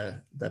that's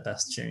their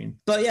best tune.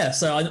 But yeah,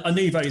 so I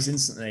knew those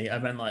instantly.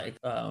 And then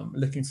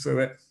looking through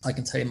it, I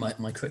can tell you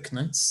my quick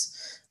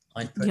notes.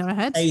 I put Go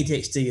ahead.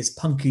 ADHD is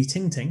Punky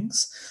Ting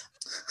Tings.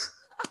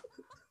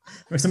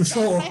 Which I'm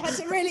sure I had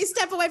to really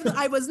step away from.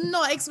 I was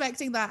not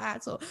expecting that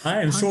at all.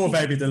 I am sure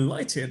they'll be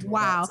delighted. with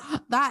Wow,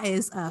 that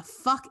is a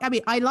fuck. I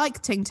mean, I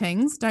like Ting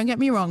Tings. Don't get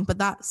me wrong, but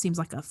that seems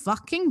like a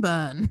fucking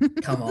burn.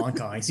 that. Come on,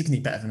 guys, you can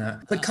do better than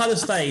that. But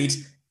Colours Fade,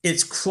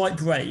 it's quite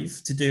brave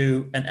to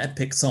do an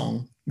epic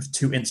song with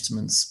 2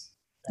 instruments.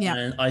 Yeah.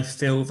 And I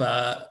feel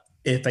that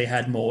if they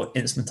had more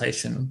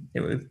instrumentation, it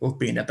would have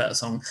been a better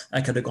song.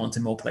 I could have gone to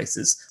more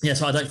places. Yeah,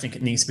 so I don't think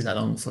it needs to be that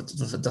long for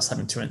just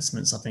having 2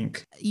 instruments, I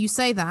think. You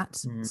say that.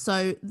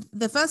 So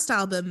the first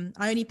album,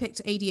 I only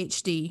picked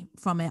ADHD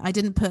from it. I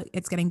didn't put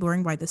It's Getting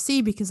Boring by the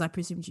Sea because I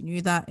presumed you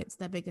knew that. It's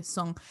their biggest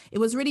song. It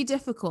was really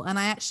difficult. And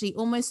I actually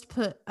almost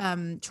put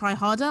Try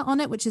Harder on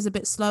it, which is a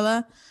bit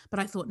slower. But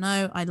I thought,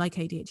 no, I like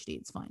ADHD.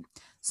 It's fine.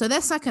 So their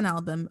second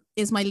album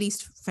is my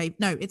least favorite.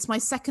 No, it's my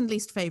second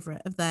least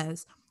favorite of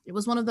theirs. It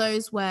was one of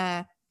those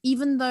where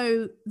even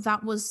though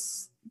that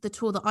was the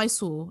tour that I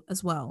saw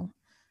as well,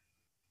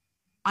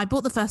 I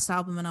bought the first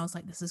album and I was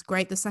like, this is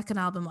great. The second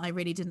album, I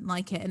really didn't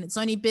like it. And it's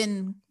only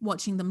been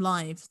watching them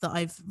live that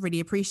I've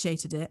really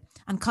appreciated it.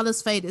 And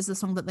Colours Fade is the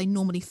song that they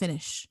normally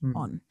finish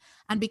on.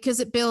 And because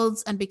it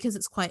builds and because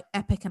it's quite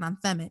epic and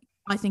anthemic,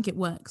 I think it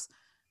works.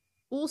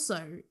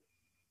 Also,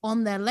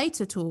 on their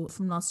later tour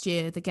from last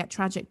year, the Get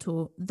Tragic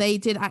tour, they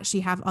did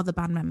actually have other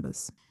band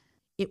members.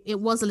 It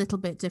was a little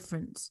bit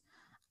different.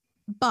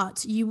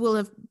 But you will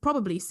have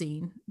probably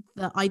seen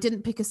that I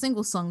didn't pick a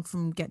single song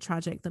from Get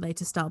Tragic, the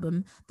latest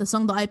album. The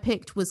song that I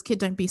picked was Kid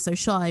Don't Be So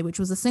Shy, which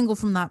was a single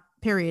from that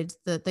period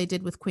that they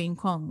did with Queen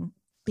Kong.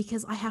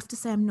 Because I have to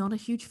say, I'm not a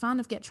huge fan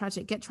of Get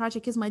Tragic. Get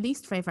Tragic is my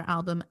least favorite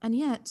album. And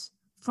yet,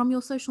 from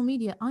your social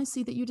media, I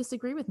see that you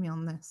disagree with me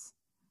on this.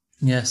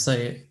 Yeah,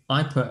 so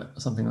I put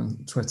something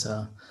on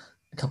Twitter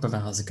a couple of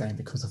hours ago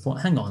because I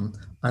thought, hang on,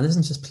 I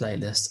listened to this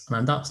playlist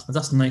and I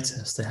just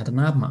noticed they had an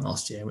album out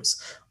last year, which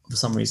for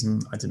some reason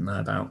I didn't know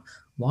about.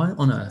 Why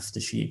on earth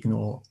did she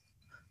ignore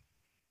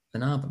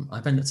an album? I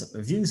then looked at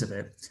reviews of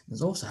it.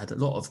 It's also had a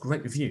lot of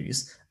great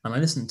reviews. And I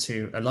listened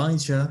to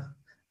Elijah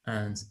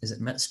and is it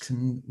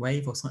Mexican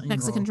Wave or something?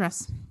 Mexican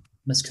Dress.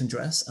 Mexican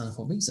Dress, and I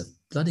thought these are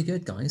bloody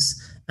good,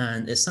 guys.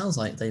 And it sounds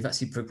like they've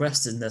actually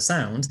progressed in their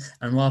sound,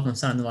 and rather than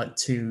sounding like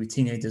 2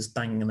 teenagers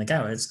banging in the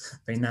garage,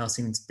 they now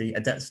seem to be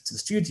adept to the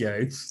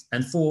studio.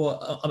 And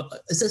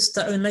is this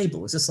their own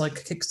label? Is this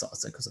like a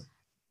Kickstarter?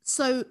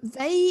 So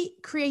they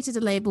created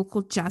a label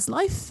called Jazz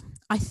Life,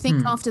 I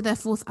think after their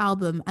 4th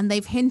album, and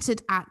they've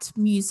hinted at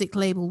music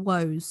label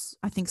woes.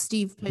 I think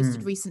Steve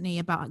posted recently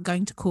about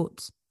going to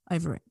court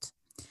over it.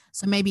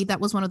 So maybe that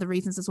was one of the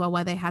reasons as well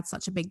why they had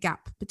such a big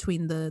gap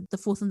between the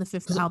 4th and the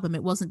 5th album.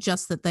 It wasn't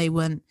just that they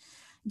weren't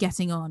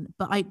getting on,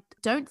 but I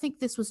don't think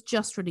this was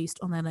just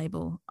released on their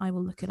label. I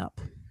will look it up.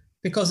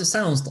 Because it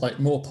sounds like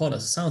more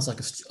polished. It sounds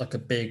like a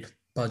big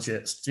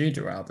budget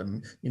studio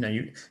album. You know,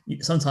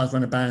 you sometimes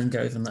when a band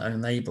goes on their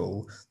own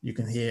label, you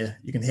can hear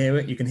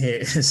it.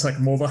 It's like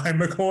more of a home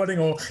recording,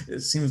 or it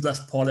seems less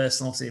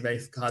polished. And obviously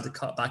they've had to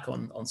cut back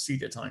on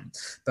studio time.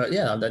 But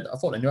yeah, I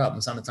thought the new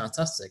album sounded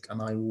fantastic,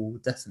 and I will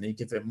definitely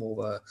give it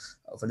more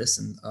of a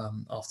listen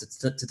after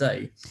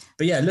today.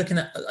 But yeah, looking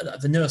at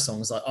the newer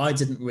songs, I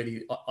didn't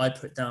really. I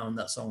put down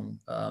that song,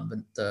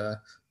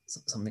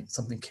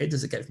 something Kid.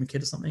 Does it get from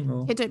Kid or something?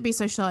 Or Kid Don't Be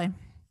So Shy.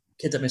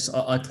 Kid Don't Be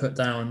So. I put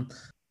down.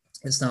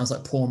 It sounds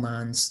like Poor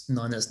Man's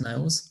Nine Inch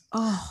Nails.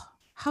 Oh,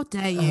 How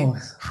dare you?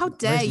 How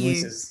dare those you?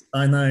 voices.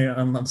 I know.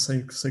 I'm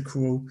so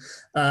cruel.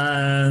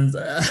 And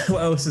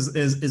what else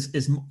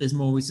is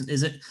more recent?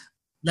 Is it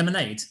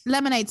Lemonade?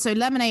 Lemonade. So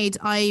Lemonade,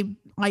 I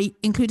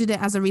included it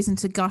as a reason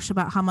to gush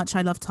about how much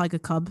I love Tiger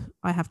Cub,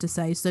 I have to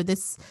say. So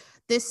this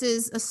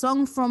is a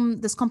song from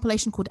this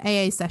compilation called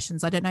AA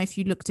Sessions. I don't know if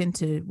you looked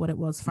into what it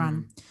was,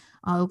 Fran.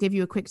 I'll give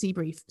you a quick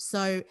debrief.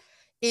 So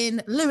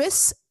in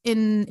Lewis,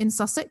 in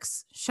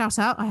Sussex, shout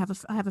out, I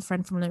have a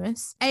friend from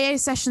Lewis. AA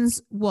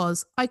Sessions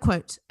was, I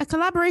quote, a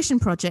collaboration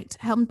project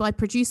helmed by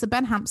producer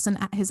Ben Hampson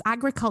at his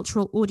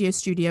agricultural audio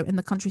studio in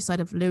the countryside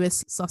of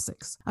Lewis,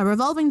 Sussex. A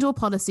revolving door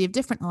policy of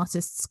different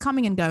artists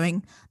coming and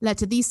going led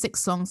to these 6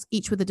 songs,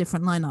 each with a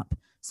different lineup.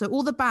 So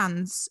all the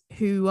bands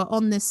who are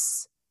on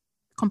this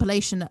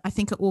compilation, I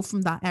think, are all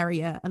from that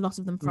area, a lot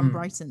of them from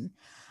Brighton.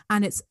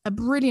 And it's a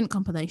brilliant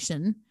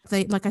compilation.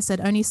 They, like I said,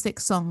 only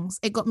 6 songs.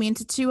 It got me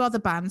into 2 other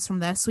bands from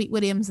there, Sweet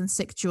Williams and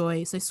Sick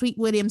Joy. So Sweet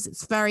Williams,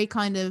 it's very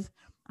kind of,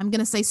 I'm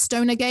going to say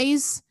stoner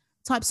gaze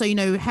type. So,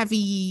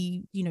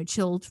 heavy,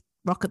 chilled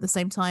rock at the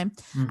same time.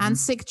 And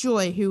Sick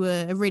Joy, who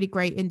were a really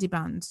great indie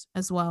band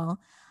as well.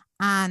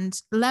 And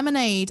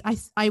Lemonade,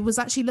 I was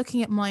actually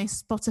looking at my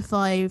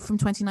Spotify from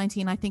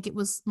 2019. I think it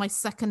was my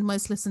second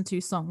most listened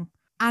to song.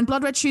 And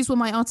Blood Red Shoes were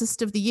my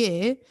artist of the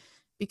year,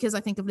 because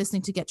I think of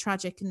listening to Get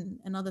Tragic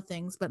and other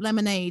things. But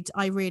Lemonade,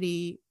 I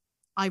really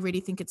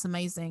think it's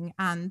amazing.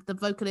 And the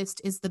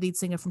vocalist is the lead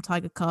singer from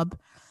Tiger Cub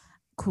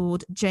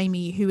called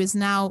Jamie, who is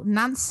now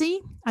Nancy.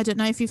 I don't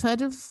know if you've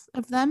heard of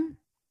them.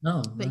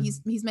 No. But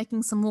he's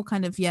making some more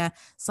kind of,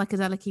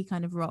 psychedelic-y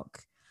kind of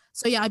rock.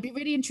 So yeah, I'd be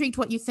really intrigued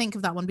what you think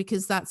of that one,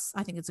 because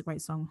I think it's a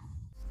great song.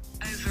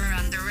 Over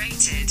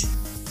underrated.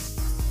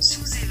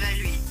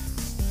 Sous-évalué.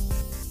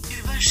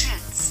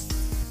 Überschätzt.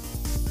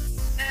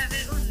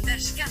 Över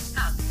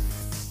underskattad.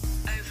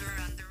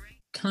 Over underrated.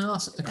 Can I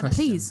ask a question?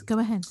 Please, go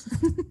ahead.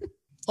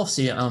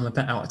 Obviously, I'm a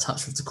bit out of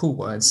touch with the cool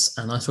words,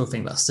 and I still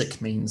think that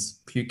sick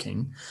means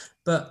puking.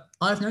 But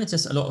I've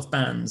noticed a lot of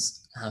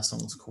bands have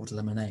songs called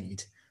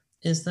Lemonade.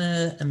 Is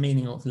there a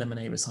meaning of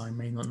lemonade which I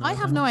may not know? I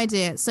have no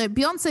idea. So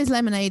Beyonce's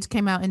Lemonade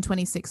came out in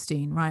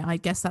 2016, right? I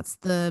guess that's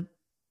the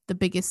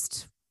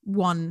biggest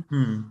one.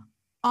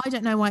 I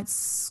don't know why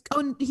it's.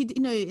 Oh,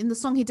 in the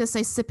song he does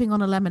say "sipping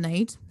on a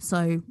lemonade,"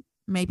 so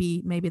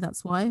maybe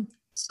that's why.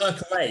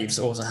 Circle Waves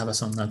also have a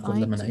song now called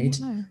Lemonade.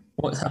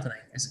 What's happening?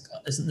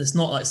 It's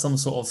not like some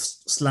sort of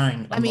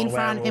slang. I mean,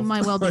 Fran, it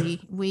might well be.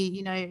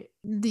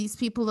 These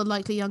people are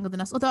likely younger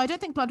than us. Although I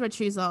don't think Blood Red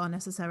Shoes are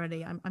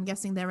necessarily. I'm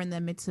guessing they're in their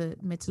mid to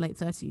late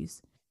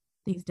 30s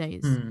these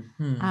days.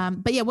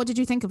 But yeah, what did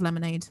you think of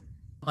Lemonade?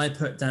 I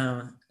put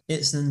down,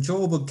 it's an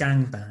enjoyable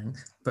gangbang,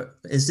 but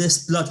is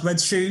this Blood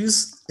Red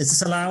Shoes? Is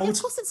this allowed? Yeah,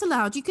 of course it's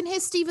allowed. You can hear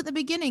Steve at the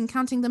beginning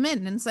counting them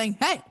in and saying,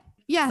 hey,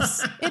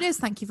 yes, it is.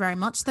 Thank you very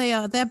much.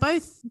 They're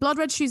both, Blood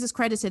Red Shoes is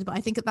credited, but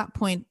I think at that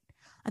point,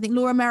 I think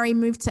Laura Mary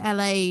moved to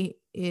LA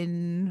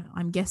in,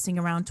 I'm guessing,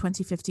 around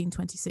 2015,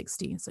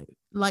 2016. So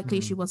likely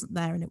she wasn't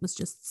there and it was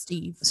just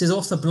Steve. She's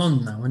also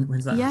blonde now. When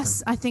did that Yes,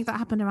 happen? I think that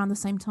happened around the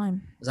same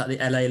time. Is that the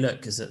LA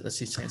look? Is it that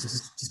she's changed?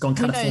 She's gone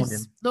Who Californian.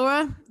 knows?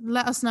 Laura,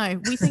 let us know.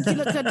 We think you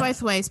look good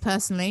both ways,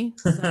 personally.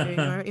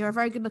 So you're a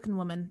very good looking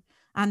woman.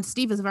 And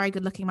Steve is a very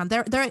good looking man.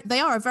 They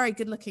are a very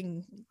good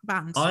looking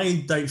band.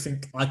 I don't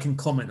think I can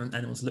comment on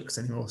anyone's looks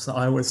anymore, so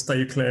I always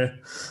stay clear.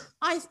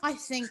 I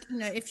think,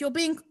 if you're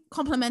being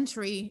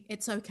complimentary,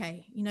 it's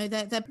okay.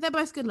 They're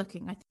both good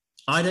looking.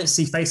 I don't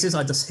see faces,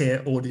 I just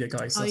hear audio,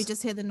 guys. Oh, you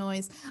just hear the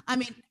noise. I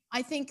mean,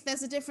 I think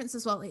there's a difference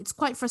as well. It's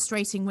quite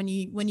frustrating when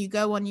you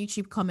go on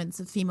YouTube comments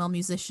of female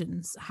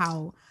musicians,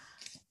 how,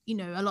 a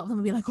lot of them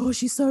will be like, oh,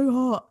 she's so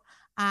hot.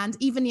 And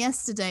even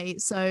yesterday,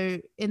 so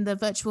in the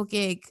virtual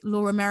gig,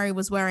 Laura Mary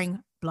was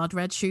wearing Blood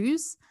Red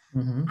Shoes.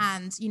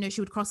 And,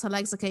 she would cross her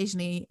legs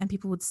occasionally and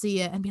people would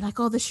see it and be like,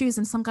 oh, the shoes.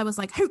 And some guy was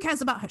like, who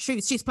cares about her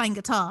shoes? She's playing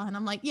guitar. And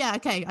I'm like, yeah,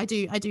 okay, I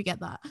do get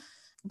that.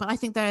 But I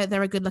think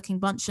they're a good looking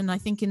bunch. And I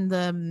think in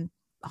the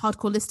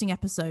Hardcore Listing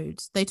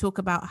episode, they talk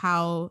about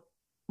how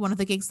one of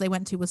the gigs they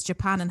went to was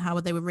Japan and how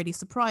they were really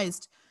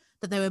surprised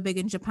that they were big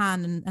in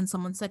Japan. And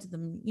someone said to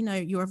them,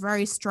 you're a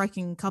very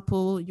striking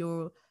couple.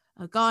 You're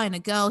a guy and a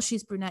girl.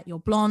 She's brunette, you're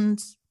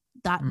blonde.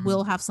 That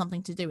will have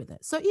something to do with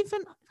it. So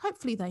even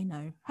hopefully they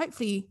know.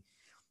 Hopefully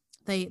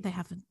they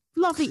have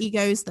lovely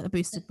egos that are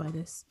boosted by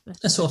this. But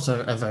it's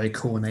also a very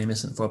cool name,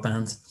 isn't it, for a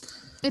band?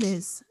 It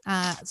is.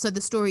 So the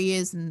story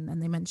is,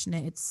 and they mention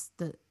it, it's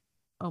that,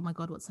 oh my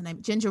God, what's her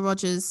name? Ginger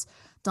Rogers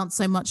danced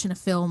so much in a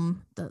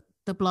film that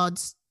the blood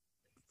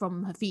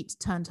from her feet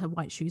turned her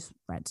white shoes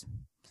red.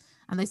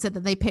 And they said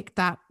that they picked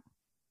that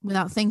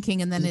without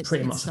thinking, and then it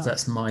pretty much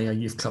that's my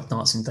youth club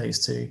dancing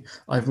days too.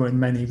 I've run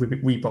many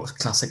Reebok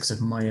classics of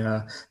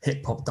my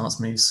hip hop dance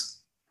moves.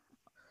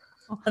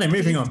 Anyway,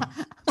 moving on.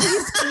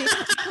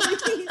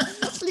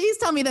 Please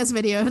tell me there's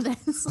video of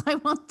this. I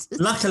want to.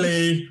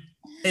 Luckily,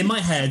 in my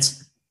head,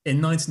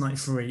 in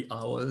 1993,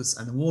 I was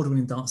an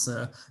award-winning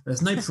dancer.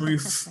 There's no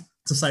proof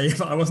to say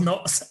that I was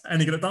not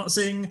any good at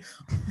dancing.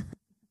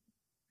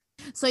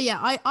 So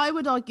yeah, I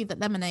would argue that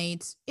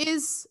Lemonade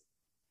is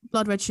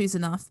Blood Red Shoes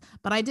enough,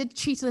 but I did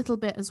cheat a little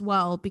bit as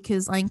well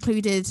because I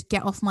included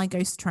Get Off My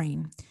Ghost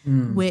Train,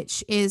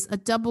 which is a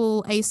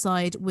double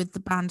A-side with the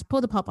band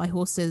Pulled Apart by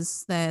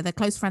Horses. They're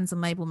close friends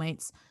and label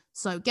mates.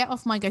 So Get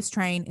Off My Ghost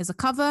Train is a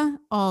cover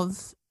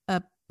of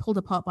a Pulled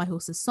Apart by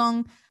Horses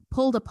song.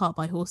 Pulled Apart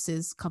by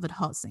Horses covered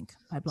Heart Sink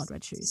by Blood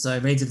Red Shoes. So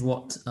they did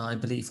what I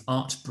believe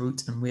Art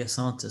Brut and Rhea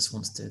Santos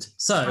once did.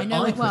 So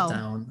I put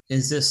down,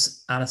 is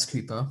this Alice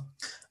Cooper?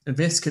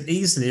 This could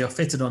easily have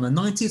fitted on a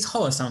 90s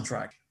horror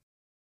soundtrack.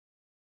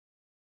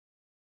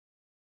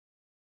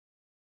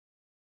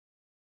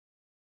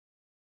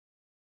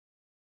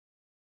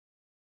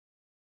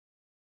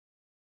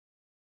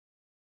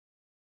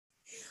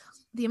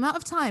 The amount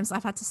of times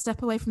I've had to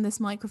step away from this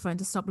microphone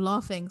to stop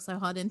laughing so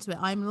hard into it.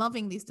 I'm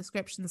loving these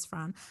descriptions,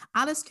 Fran.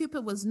 Alice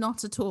Cooper was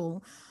not at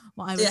all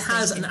what I was It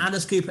has thinking. an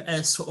Alice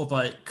Cooper-esque sort of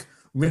like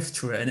riff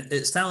to it, and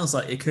it sounds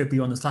like it could be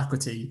on the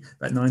faculty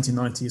that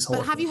 1990s horror.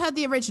 But have you heard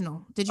the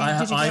original? Did you?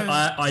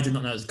 I did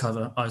not know it was a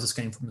cover. I was just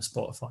going from the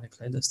Spotify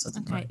playlist. I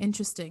didn't know.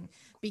 Interesting.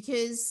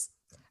 Because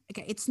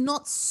it's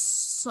not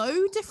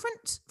so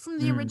different from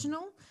the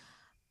original.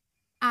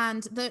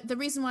 And the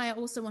reason why I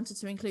also wanted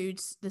to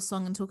include this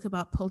song and talk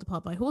about Pulled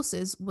Apart by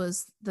Horses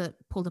was that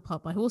Pulled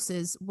Apart by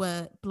Horses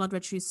were Blood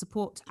Red Shoes'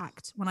 support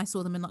act when I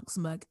saw them in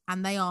Luxembourg.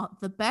 And they are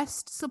the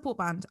best support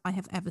band I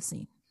have ever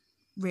seen.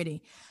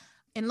 Really.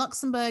 In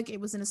Luxembourg,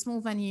 it was in a small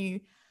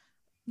venue.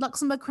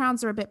 Luxembourg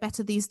crowds are a bit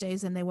better these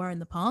days than they were in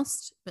the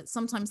past, but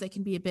sometimes they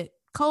can be a bit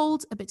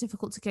cold, a bit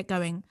difficult to get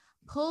going.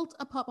 Pulled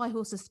Apart by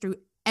Horses threw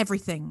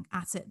everything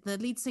at it. The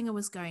lead singer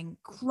was going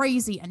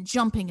crazy and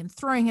jumping and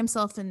throwing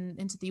himself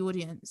into the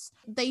audience.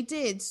 They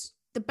did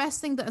the best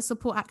thing that a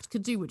support act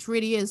could do, which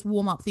really is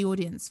warm up the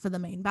audience for the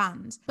main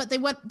band. But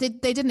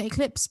they didn't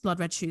eclipse Blood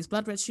Red Shoes.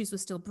 Blood Red Shoes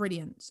was still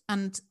brilliant.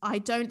 And I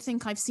don't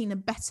think I've seen a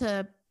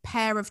better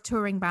pair of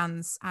touring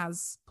bands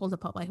as Pulled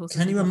Apart by Horses.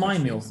 Can you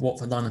remind me of what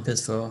the lineup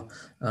is for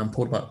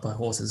Pulled Apart by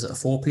Horses? Is it a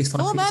 4-piece,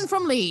 5-piece? 4 men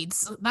from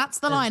Leeds. That's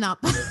the lineup.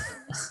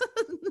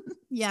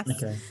 Yes.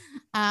 Okay.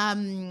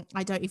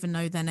 I don't even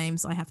know their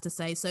names, I have to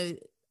say. So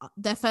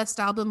their first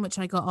album, which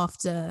I got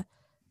after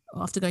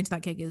going to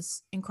that gig,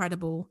 is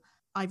incredible.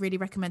 I really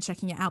recommend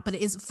checking it out, but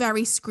it is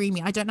very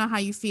screamy. I don't know how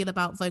you feel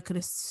about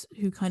vocalists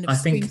who kind of I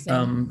think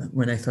sing.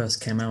 when they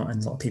first came out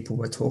and a lot of people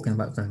were talking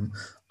about them,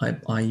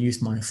 I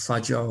used my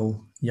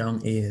fragile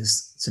young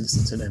ears to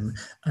listen to them,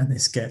 and they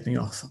scared me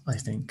off, I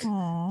think.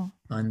 Aww,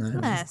 I know.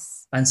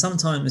 bless. And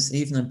sometimes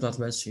even in Blood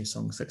Red Shoe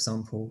songs, for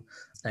example,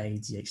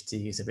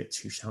 ADHD is a bit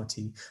too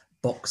shouty.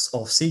 Box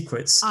of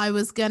Secrets. I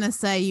was going to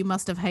say you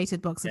must have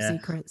hated Box of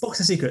Secrets. Box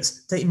of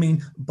Secrets. Don't you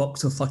mean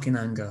Box of Fucking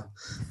Anger?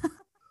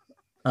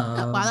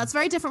 Wow, that's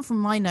very different from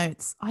my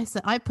notes. I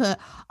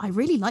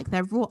really like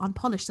their raw,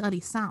 unpolished early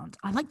sound.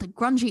 I like the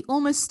grungy,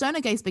 almost stoner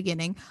gaze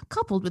beginning,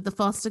 coupled with the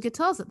faster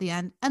guitars at the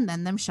end, and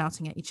then them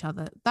shouting at each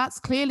other. That's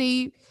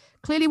clearly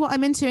what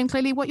I'm into, and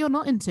clearly what you're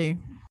not into.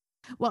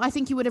 Well, I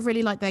think you would have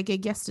really liked their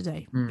gig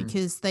yesterday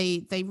because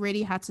they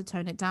really had to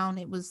tone it down.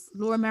 It was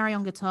Laura Mary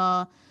on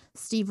guitar,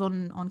 Steve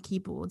on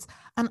keyboards.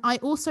 And I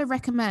also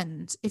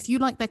recommend, if you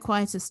like their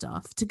quieter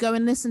stuff, to go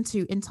and listen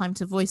to In Time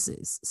to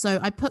Voices. So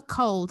I put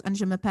Cold and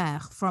Je me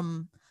perds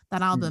from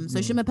that album. So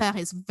Je me perds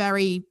is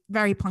very,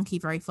 very punky,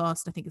 very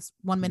fast. I think it's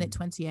 1 minute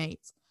 28.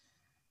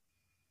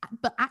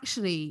 But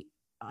actually,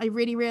 I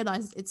really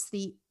realized it's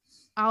the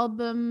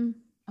album,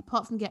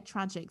 apart from Get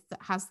Tragic,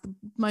 that has the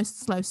most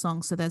slow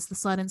songs. So there's The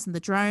Silence and the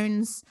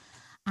Drones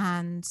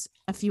and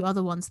a few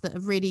other ones that are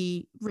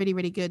really, really,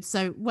 really good.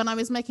 So when I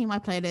was making my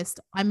playlist,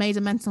 I made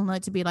a mental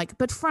note to be like,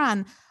 but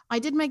Fran, I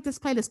did make this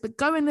playlist, but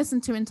go and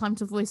listen to In Time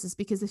to Voices,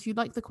 because if you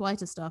like the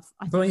quieter stuff,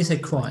 But when you say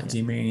quiet, do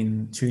you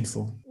mean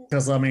tuneful?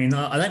 Because I mean,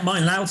 I don't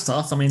mind loud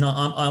stuff. I mean,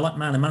 I like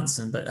Man and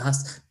Manson, but it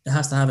has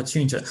to have a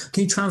tune to it.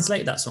 Can you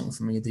translate that song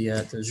for me?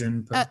 The Je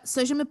me perds.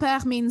 So Je me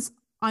perds means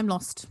I'm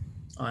lost.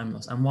 I'm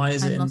lost. And why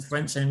is it in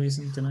French? Any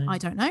reason? Do you know? I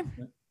don't know.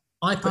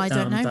 I put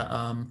down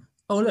that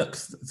oh look,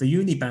 the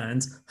uni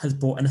band has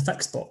bought an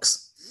effects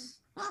box.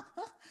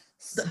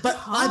 But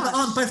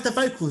aren't both the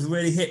vocals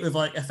really hit with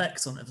like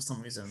effects on it for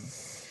some reason?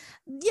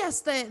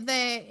 Yes,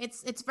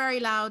 it's very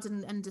loud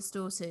and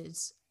distorted.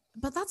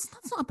 But that's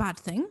not a bad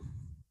thing.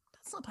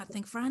 That's not a bad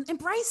thing, Fran.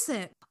 Embrace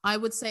it. I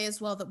would say as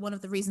well that one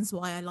of the reasons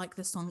why I like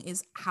this song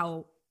is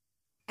how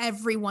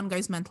everyone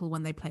goes mental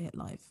when they play it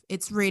live.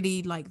 It's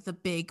really like the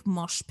big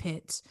mosh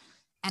pit,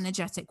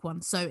 energetic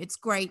one. So it's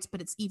great, but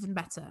it's even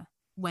better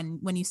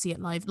when you see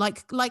it live.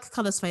 Like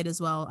Colours Fade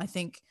as well. I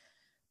think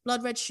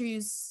Blood Red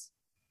Shoes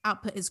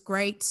output is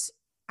great,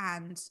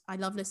 and I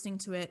love listening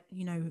to it.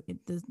 You know,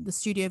 the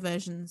studio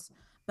versions.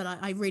 But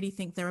I really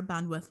think they're a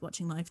band worth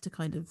watching live to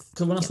kind of.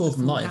 Because when I saw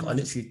them live, I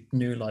literally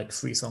knew like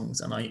 3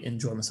 songs, and I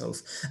enjoy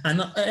myself.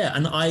 And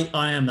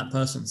I am that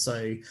person.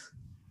 So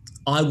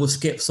I will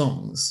skip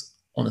songs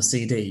on a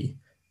CD,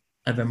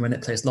 and then when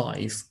it plays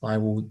live, I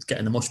will get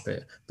in the mosh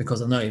pit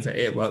because I know that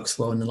it works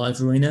well in the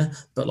live arena.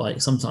 But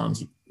like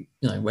sometimes, you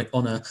know, when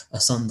on a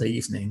Sunday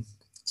evening,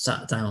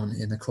 sat down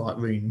in a quiet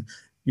room,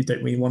 you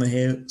don't really want to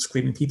hear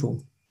screaming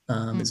people.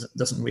 It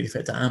doesn't really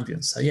fit the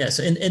ambience. So yeah,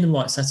 so in the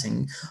right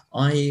setting,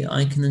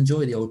 I can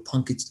enjoy the old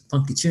punky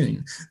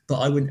tune, but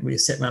I wouldn't really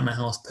sit around my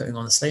house putting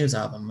on a Slaves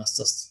album. That's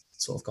just the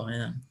sort of guy I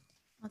am.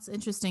 That's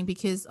interesting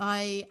because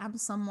I am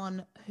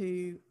someone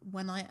who,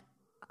 when I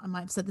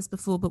might have said this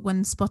before, but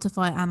when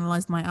Spotify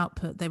analyzed my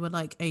output, they were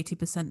like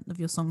 80% of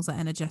your songs are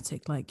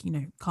energetic, like,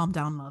 calm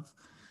down, love.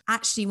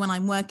 Actually, when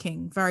I'm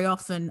working, very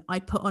often I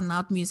put on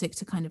loud music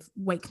to kind of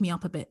wake me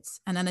up a bit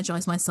and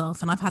energize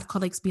myself. And I've had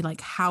colleagues be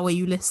like, how are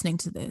you listening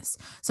to this?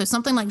 So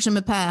something like Je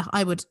me perds,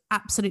 I would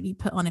absolutely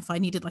put on if I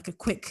needed like a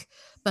quick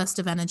burst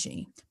of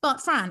energy.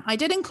 But Fran, I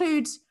did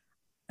include,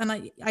 and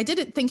I did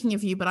it thinking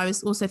of you, but I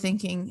was also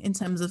thinking in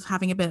terms of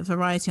having a bit of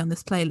variety on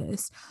this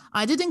playlist.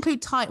 I did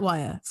include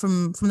Tightwire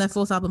from their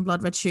fourth album,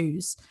 Blood Red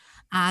Shoes.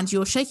 And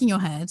you're shaking your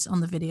head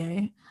on the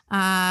video.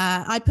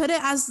 I put it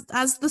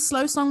as the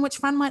slow song which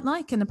Fran might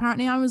like, and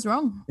apparently I was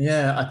wrong.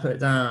 Yeah, I put it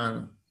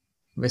down.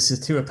 This is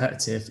too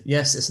repetitive.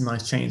 Yes, it's a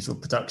nice change for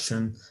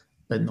production,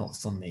 but not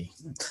for me.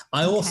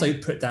 I also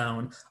put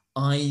down,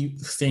 I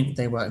think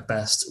they work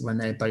best when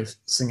they're both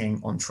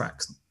singing on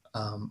tracks.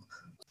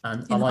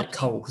 And I like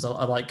Cole because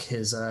I like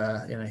his,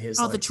 his.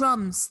 Oh, the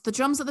drums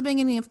at the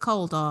beginning of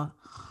Cold are.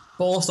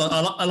 But also,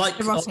 I like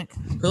erotic.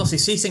 Because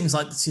obviously she sings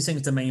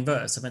the main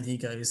verse, and then he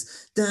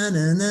goes da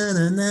na na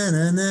na na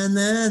na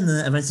na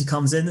na, and then she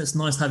comes in. It's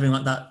nice having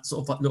like that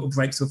sort of like little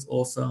breaks of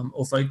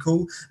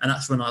vocal, and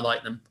that's when I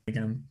like them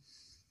again.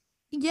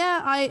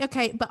 Yeah,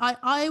 but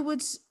I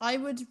would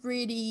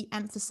really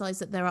emphasize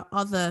that there are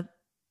other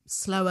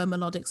slower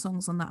melodic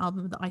songs on that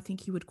album that I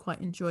think you would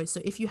quite enjoy.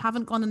 So if you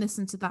haven't gone and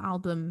listened to that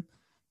album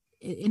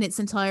in its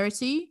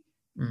entirety,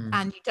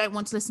 and you don't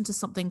want to listen to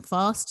something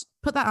fast,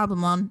 put that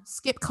album on,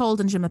 skip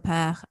Cold and Je me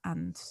perds,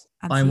 and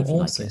I will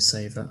also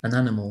say that An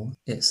Animal,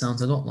 it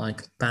sounds a lot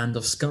like Band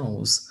of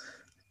Skulls.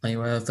 Are you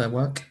aware of their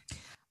work?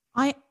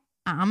 I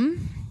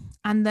am,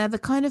 and they're the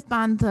kind of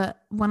band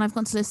that when I've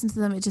gone to listen to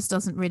them, it just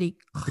doesn't really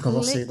because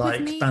obviously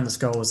like me. Band of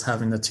Skulls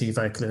having the two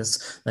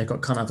vocalists, they've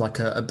got kind of like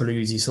a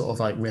bluesy sort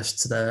of like riff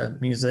to their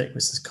music,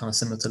 which is kind of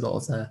similar to a lot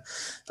of their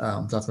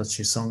Blood Red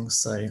Shoes songs.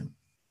 So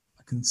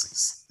I can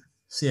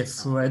see a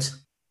thread.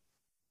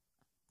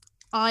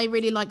 I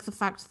really like the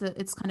fact that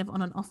it's kind of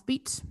on an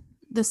offbeat,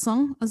 this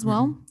song as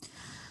well.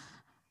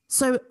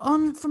 So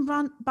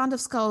from Band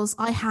of Skulls,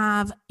 I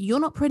have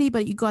You're Not Pretty,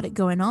 But You Got It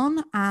Going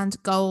On, and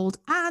Gold,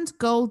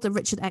 the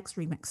Richard X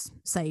remix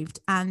saved.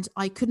 And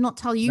I could not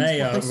tell you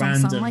what those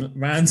songs sound like.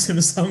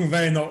 Random song,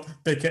 very not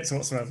big hits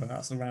whatsoever.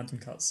 That's the random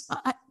cuts.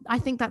 I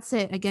think that's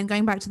it. Again,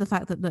 going back to the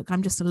fact that, look,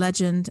 I'm just a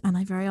legend and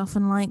I very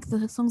often like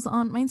the songs that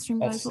aren't mainstream,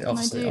 guys. What can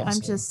I do?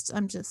 I'm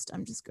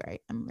just great.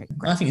 I'm really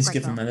great. I think it's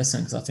give them a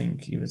listen because I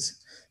think you would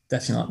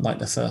definitely like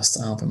the first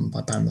album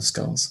by Band of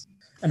Skulls.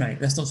 Anyway,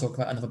 let's not talk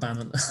about another band.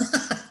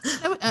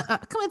 Come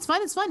on,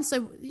 it's fine.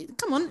 So,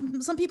 come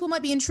on. Some people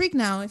might be intrigued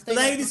now. If they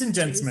Ladies and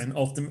gentlemen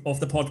of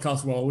the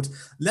podcast world,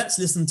 let's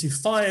listen to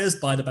Fires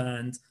by the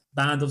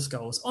Band of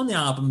Skulls on the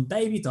album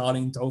Baby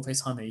Darling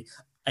Dollface Honey,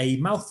 a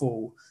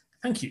mouthful.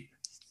 Thank you.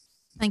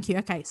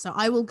 Okay, so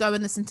I will go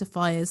and listen to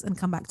Fires and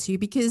come back to you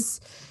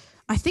because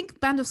I think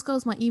Band of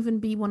Skulls might even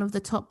be one of the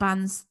top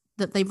bands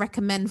that they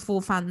recommend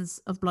for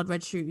fans of Blood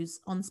Red Shoes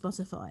on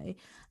Spotify.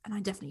 And I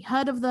definitely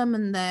heard of them,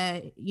 and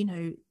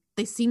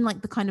they seem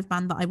like the kind of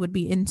band that I would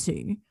be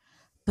into.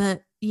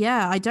 But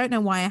yeah, I don't know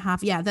why I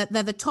have. Yeah,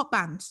 they're the top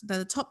band. They're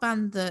the top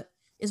band that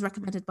is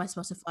recommended by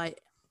Spotify.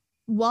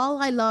 While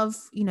I love,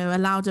 a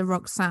louder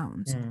rock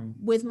sound,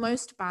 with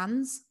most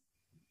bands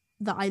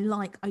that I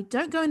like, I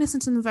don't go and listen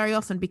to them very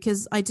often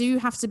because I do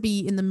have to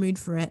be in the mood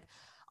for it.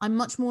 I'm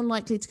much more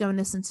likely to go and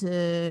listen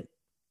to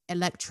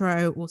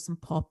electro or some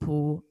pop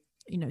or,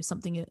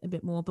 something a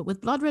bit more. But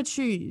with Blood Red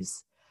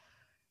Shoes,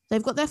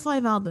 they've got their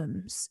 5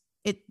 albums.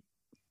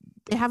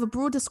 They have a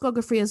broad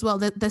discography as well.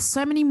 There's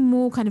so many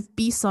more kind of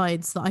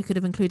B-sides that I could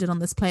have included on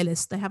this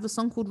playlist. They have a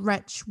song called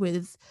Wretch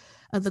with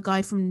the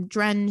guy from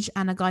Drenge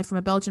and a guy from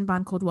a Belgian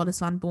band called Wallace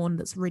Van Born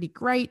that's really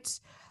great.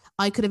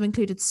 I could have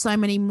included so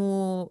many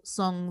more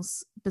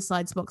songs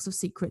besides Box of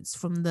Secrets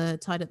from the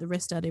Tied at the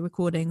Wrist Early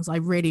recordings. I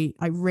really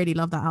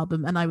love that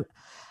album. And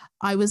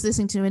I was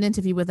listening to an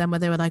interview with them where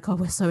they were like, oh,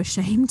 we're so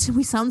ashamed.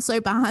 We sound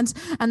so bad.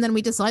 And then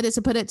we decided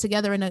to put it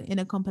together in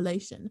a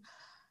compilation.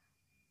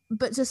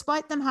 But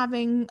despite them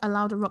having a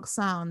louder rock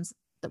sound,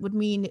 that would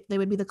mean they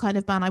would be the kind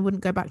of band I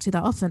wouldn't go back to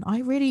that often. I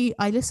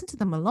listened to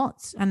them a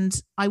lot.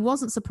 And I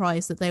wasn't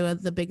surprised that they were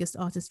the biggest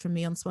artist for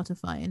me on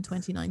Spotify in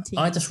 2019.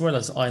 I just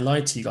realized I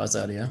lied to you guys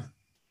earlier.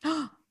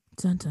 Dun,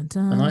 dun,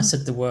 dun. And I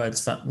said the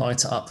words that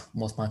Light Up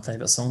was my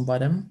favourite song by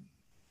them.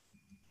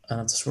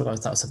 And I just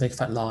realised that was a big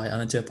fat lie.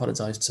 And I do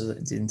apologise to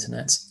the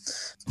internet.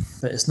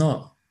 But it's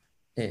not.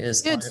 It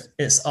is.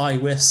 It's I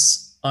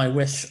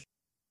Wish.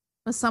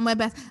 Somewhere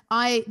best.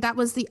 That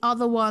was the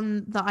other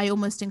one that I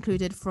almost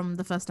included from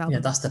the first album. Yeah,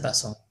 that's the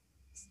best song.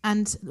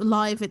 And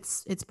live,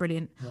 it's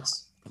brilliant.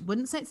 Yes. I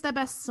wouldn't say it's their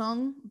best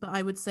song, but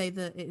I would say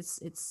that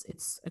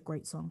it's a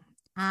great song.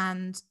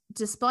 And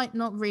despite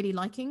not really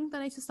liking the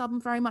latest album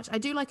very much, I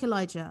do like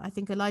Elijah. I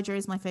think Elijah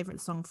is my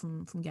favorite song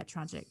from Get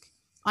Tragic.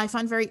 I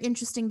find very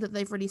interesting that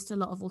they've released a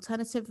lot of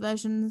alternative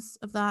versions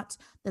of that.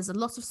 There's a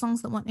lot of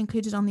songs that weren't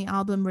included on the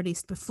album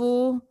released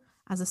before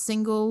as a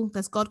single.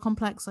 There's God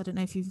Complex. I don't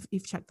know if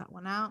you've checked that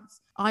one out.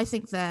 I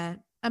think they're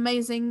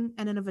amazing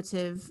and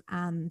innovative,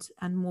 and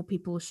more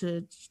people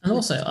should. And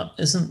also,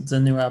 isn't the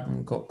new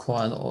album got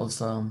quite a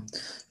lot of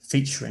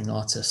featuring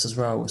artists as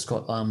well? It's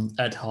got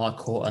Ed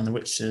Harcourt and the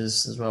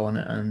Witches as well on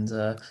it,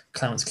 and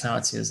Clarence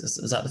Clarity.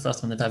 Is that the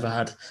first time they've ever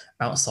had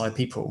outside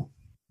people?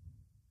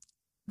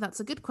 That's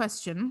a good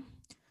question.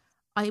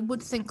 I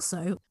would think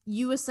so.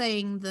 You were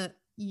saying that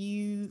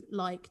you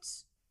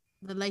liked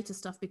the later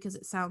stuff because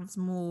it sounds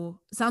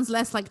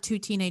less like two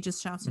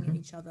teenagers shouting at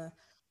each other.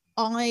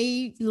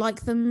 I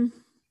like them.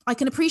 I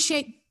can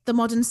appreciate the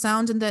modern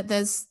sound, and that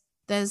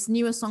there's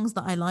newer songs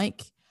that I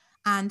like.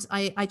 And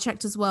I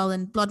checked as well,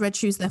 and Blood Red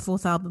Shoes, their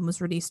fourth album,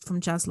 was released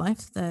from Jazz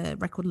Life, the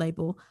record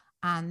label,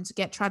 and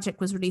Get Tragic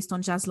was released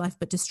on Jazz Life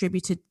but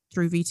distributed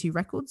through V2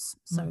 Records.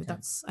 So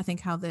that's, I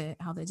think, how they're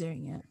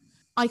doing it.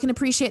 I can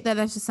appreciate their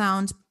later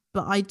sound,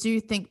 but I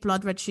do think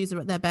Blood Red Shoes are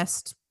at their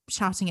best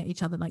shouting at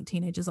each other like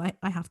teenagers, I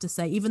have to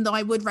say. Even though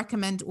I would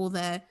recommend all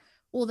their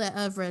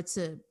oeuvre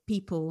to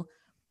people,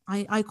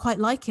 I quite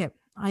like it.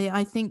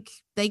 I think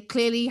they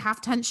clearly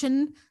have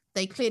tension.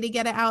 They clearly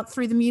get it out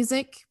through the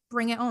music.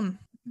 Bring it on.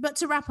 But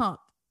to wrap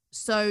up,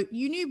 so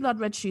you knew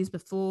Blood Red Shoes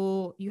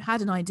before. You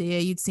had an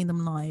idea. You'd seen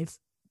them live.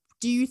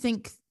 Do you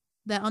think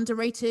they're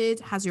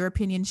underrated? Has your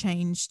opinion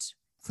changed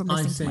from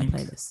listening to my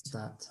playlist?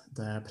 That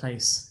their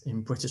place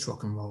in British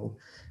rock and roll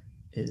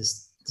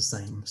is the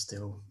same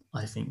still.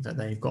 I think that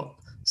they've got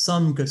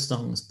some good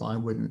songs, but I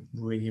wouldn't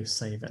really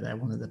say that they're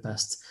one of the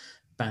best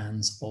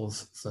bands of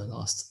the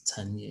last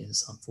 10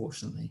 years,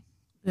 unfortunately.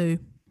 Boo.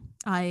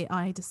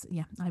 I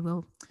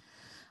will,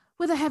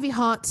 with a heavy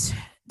heart,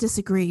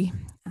 disagree,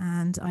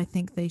 and I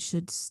think they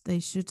should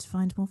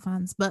find more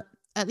fans. But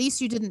at least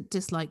you didn't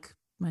dislike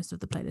most of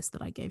the playlist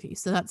that I gave you,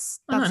 so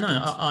that's no.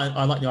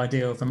 I like the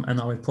idea of them,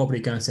 and I would probably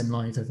go and see them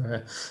live if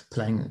they're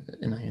playing,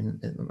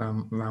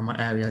 around my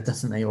area,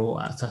 definitely,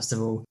 or at a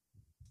festival.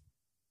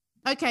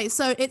 Okay,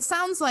 so it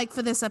sounds like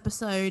for this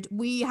episode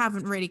we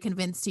haven't really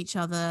convinced each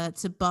other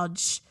to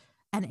budge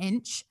an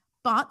inch,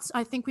 but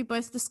I think we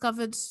both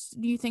discovered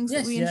new things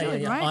that we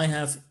enjoyed. Right? I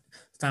have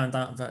found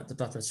out that the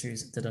Blood Red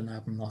Shoes did an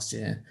album last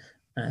year,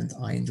 and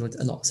I enjoyed it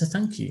a lot. So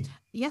thank you.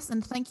 Yes,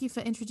 and thank you for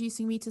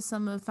introducing me to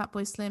some of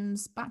Fatboy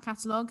Slim's back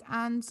catalogue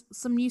and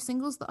some new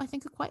singles that I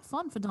think are quite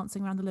fun for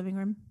dancing around the living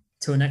room.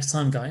 Till next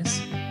time,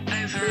 guys.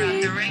 Over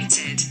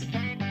underrated.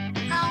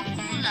 高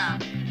估了，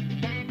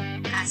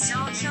過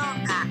小評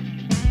價。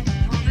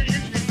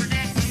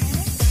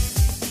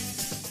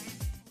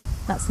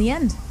 That's the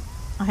end.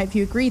 I hope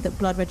you agree that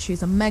Blood Red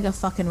Shoes are mega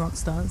fucking rock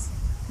stars,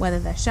 whether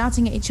they're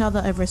shouting at each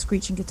other over a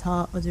screeching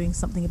guitar or doing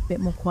something a bit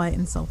more quiet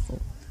and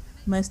soulful.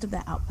 Most of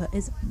their output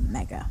is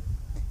mega.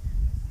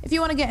 If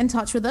you want to get in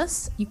touch with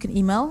us, you can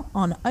email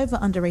on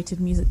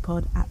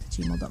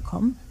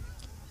overunderatedmusicpod@gmail.com.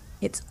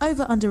 It's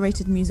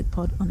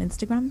overunderatedmusicpod on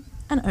Instagram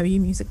and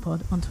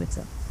OUmusicpod on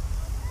Twitter.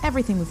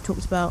 Everything we've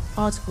talked about,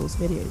 articles,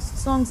 videos,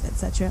 songs,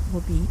 etc.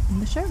 will be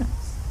in the show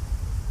notes.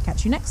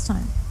 Catch you next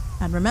time.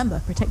 And remember,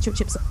 protect your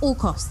chips at all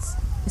costs,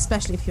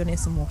 especially if you're near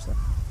some water.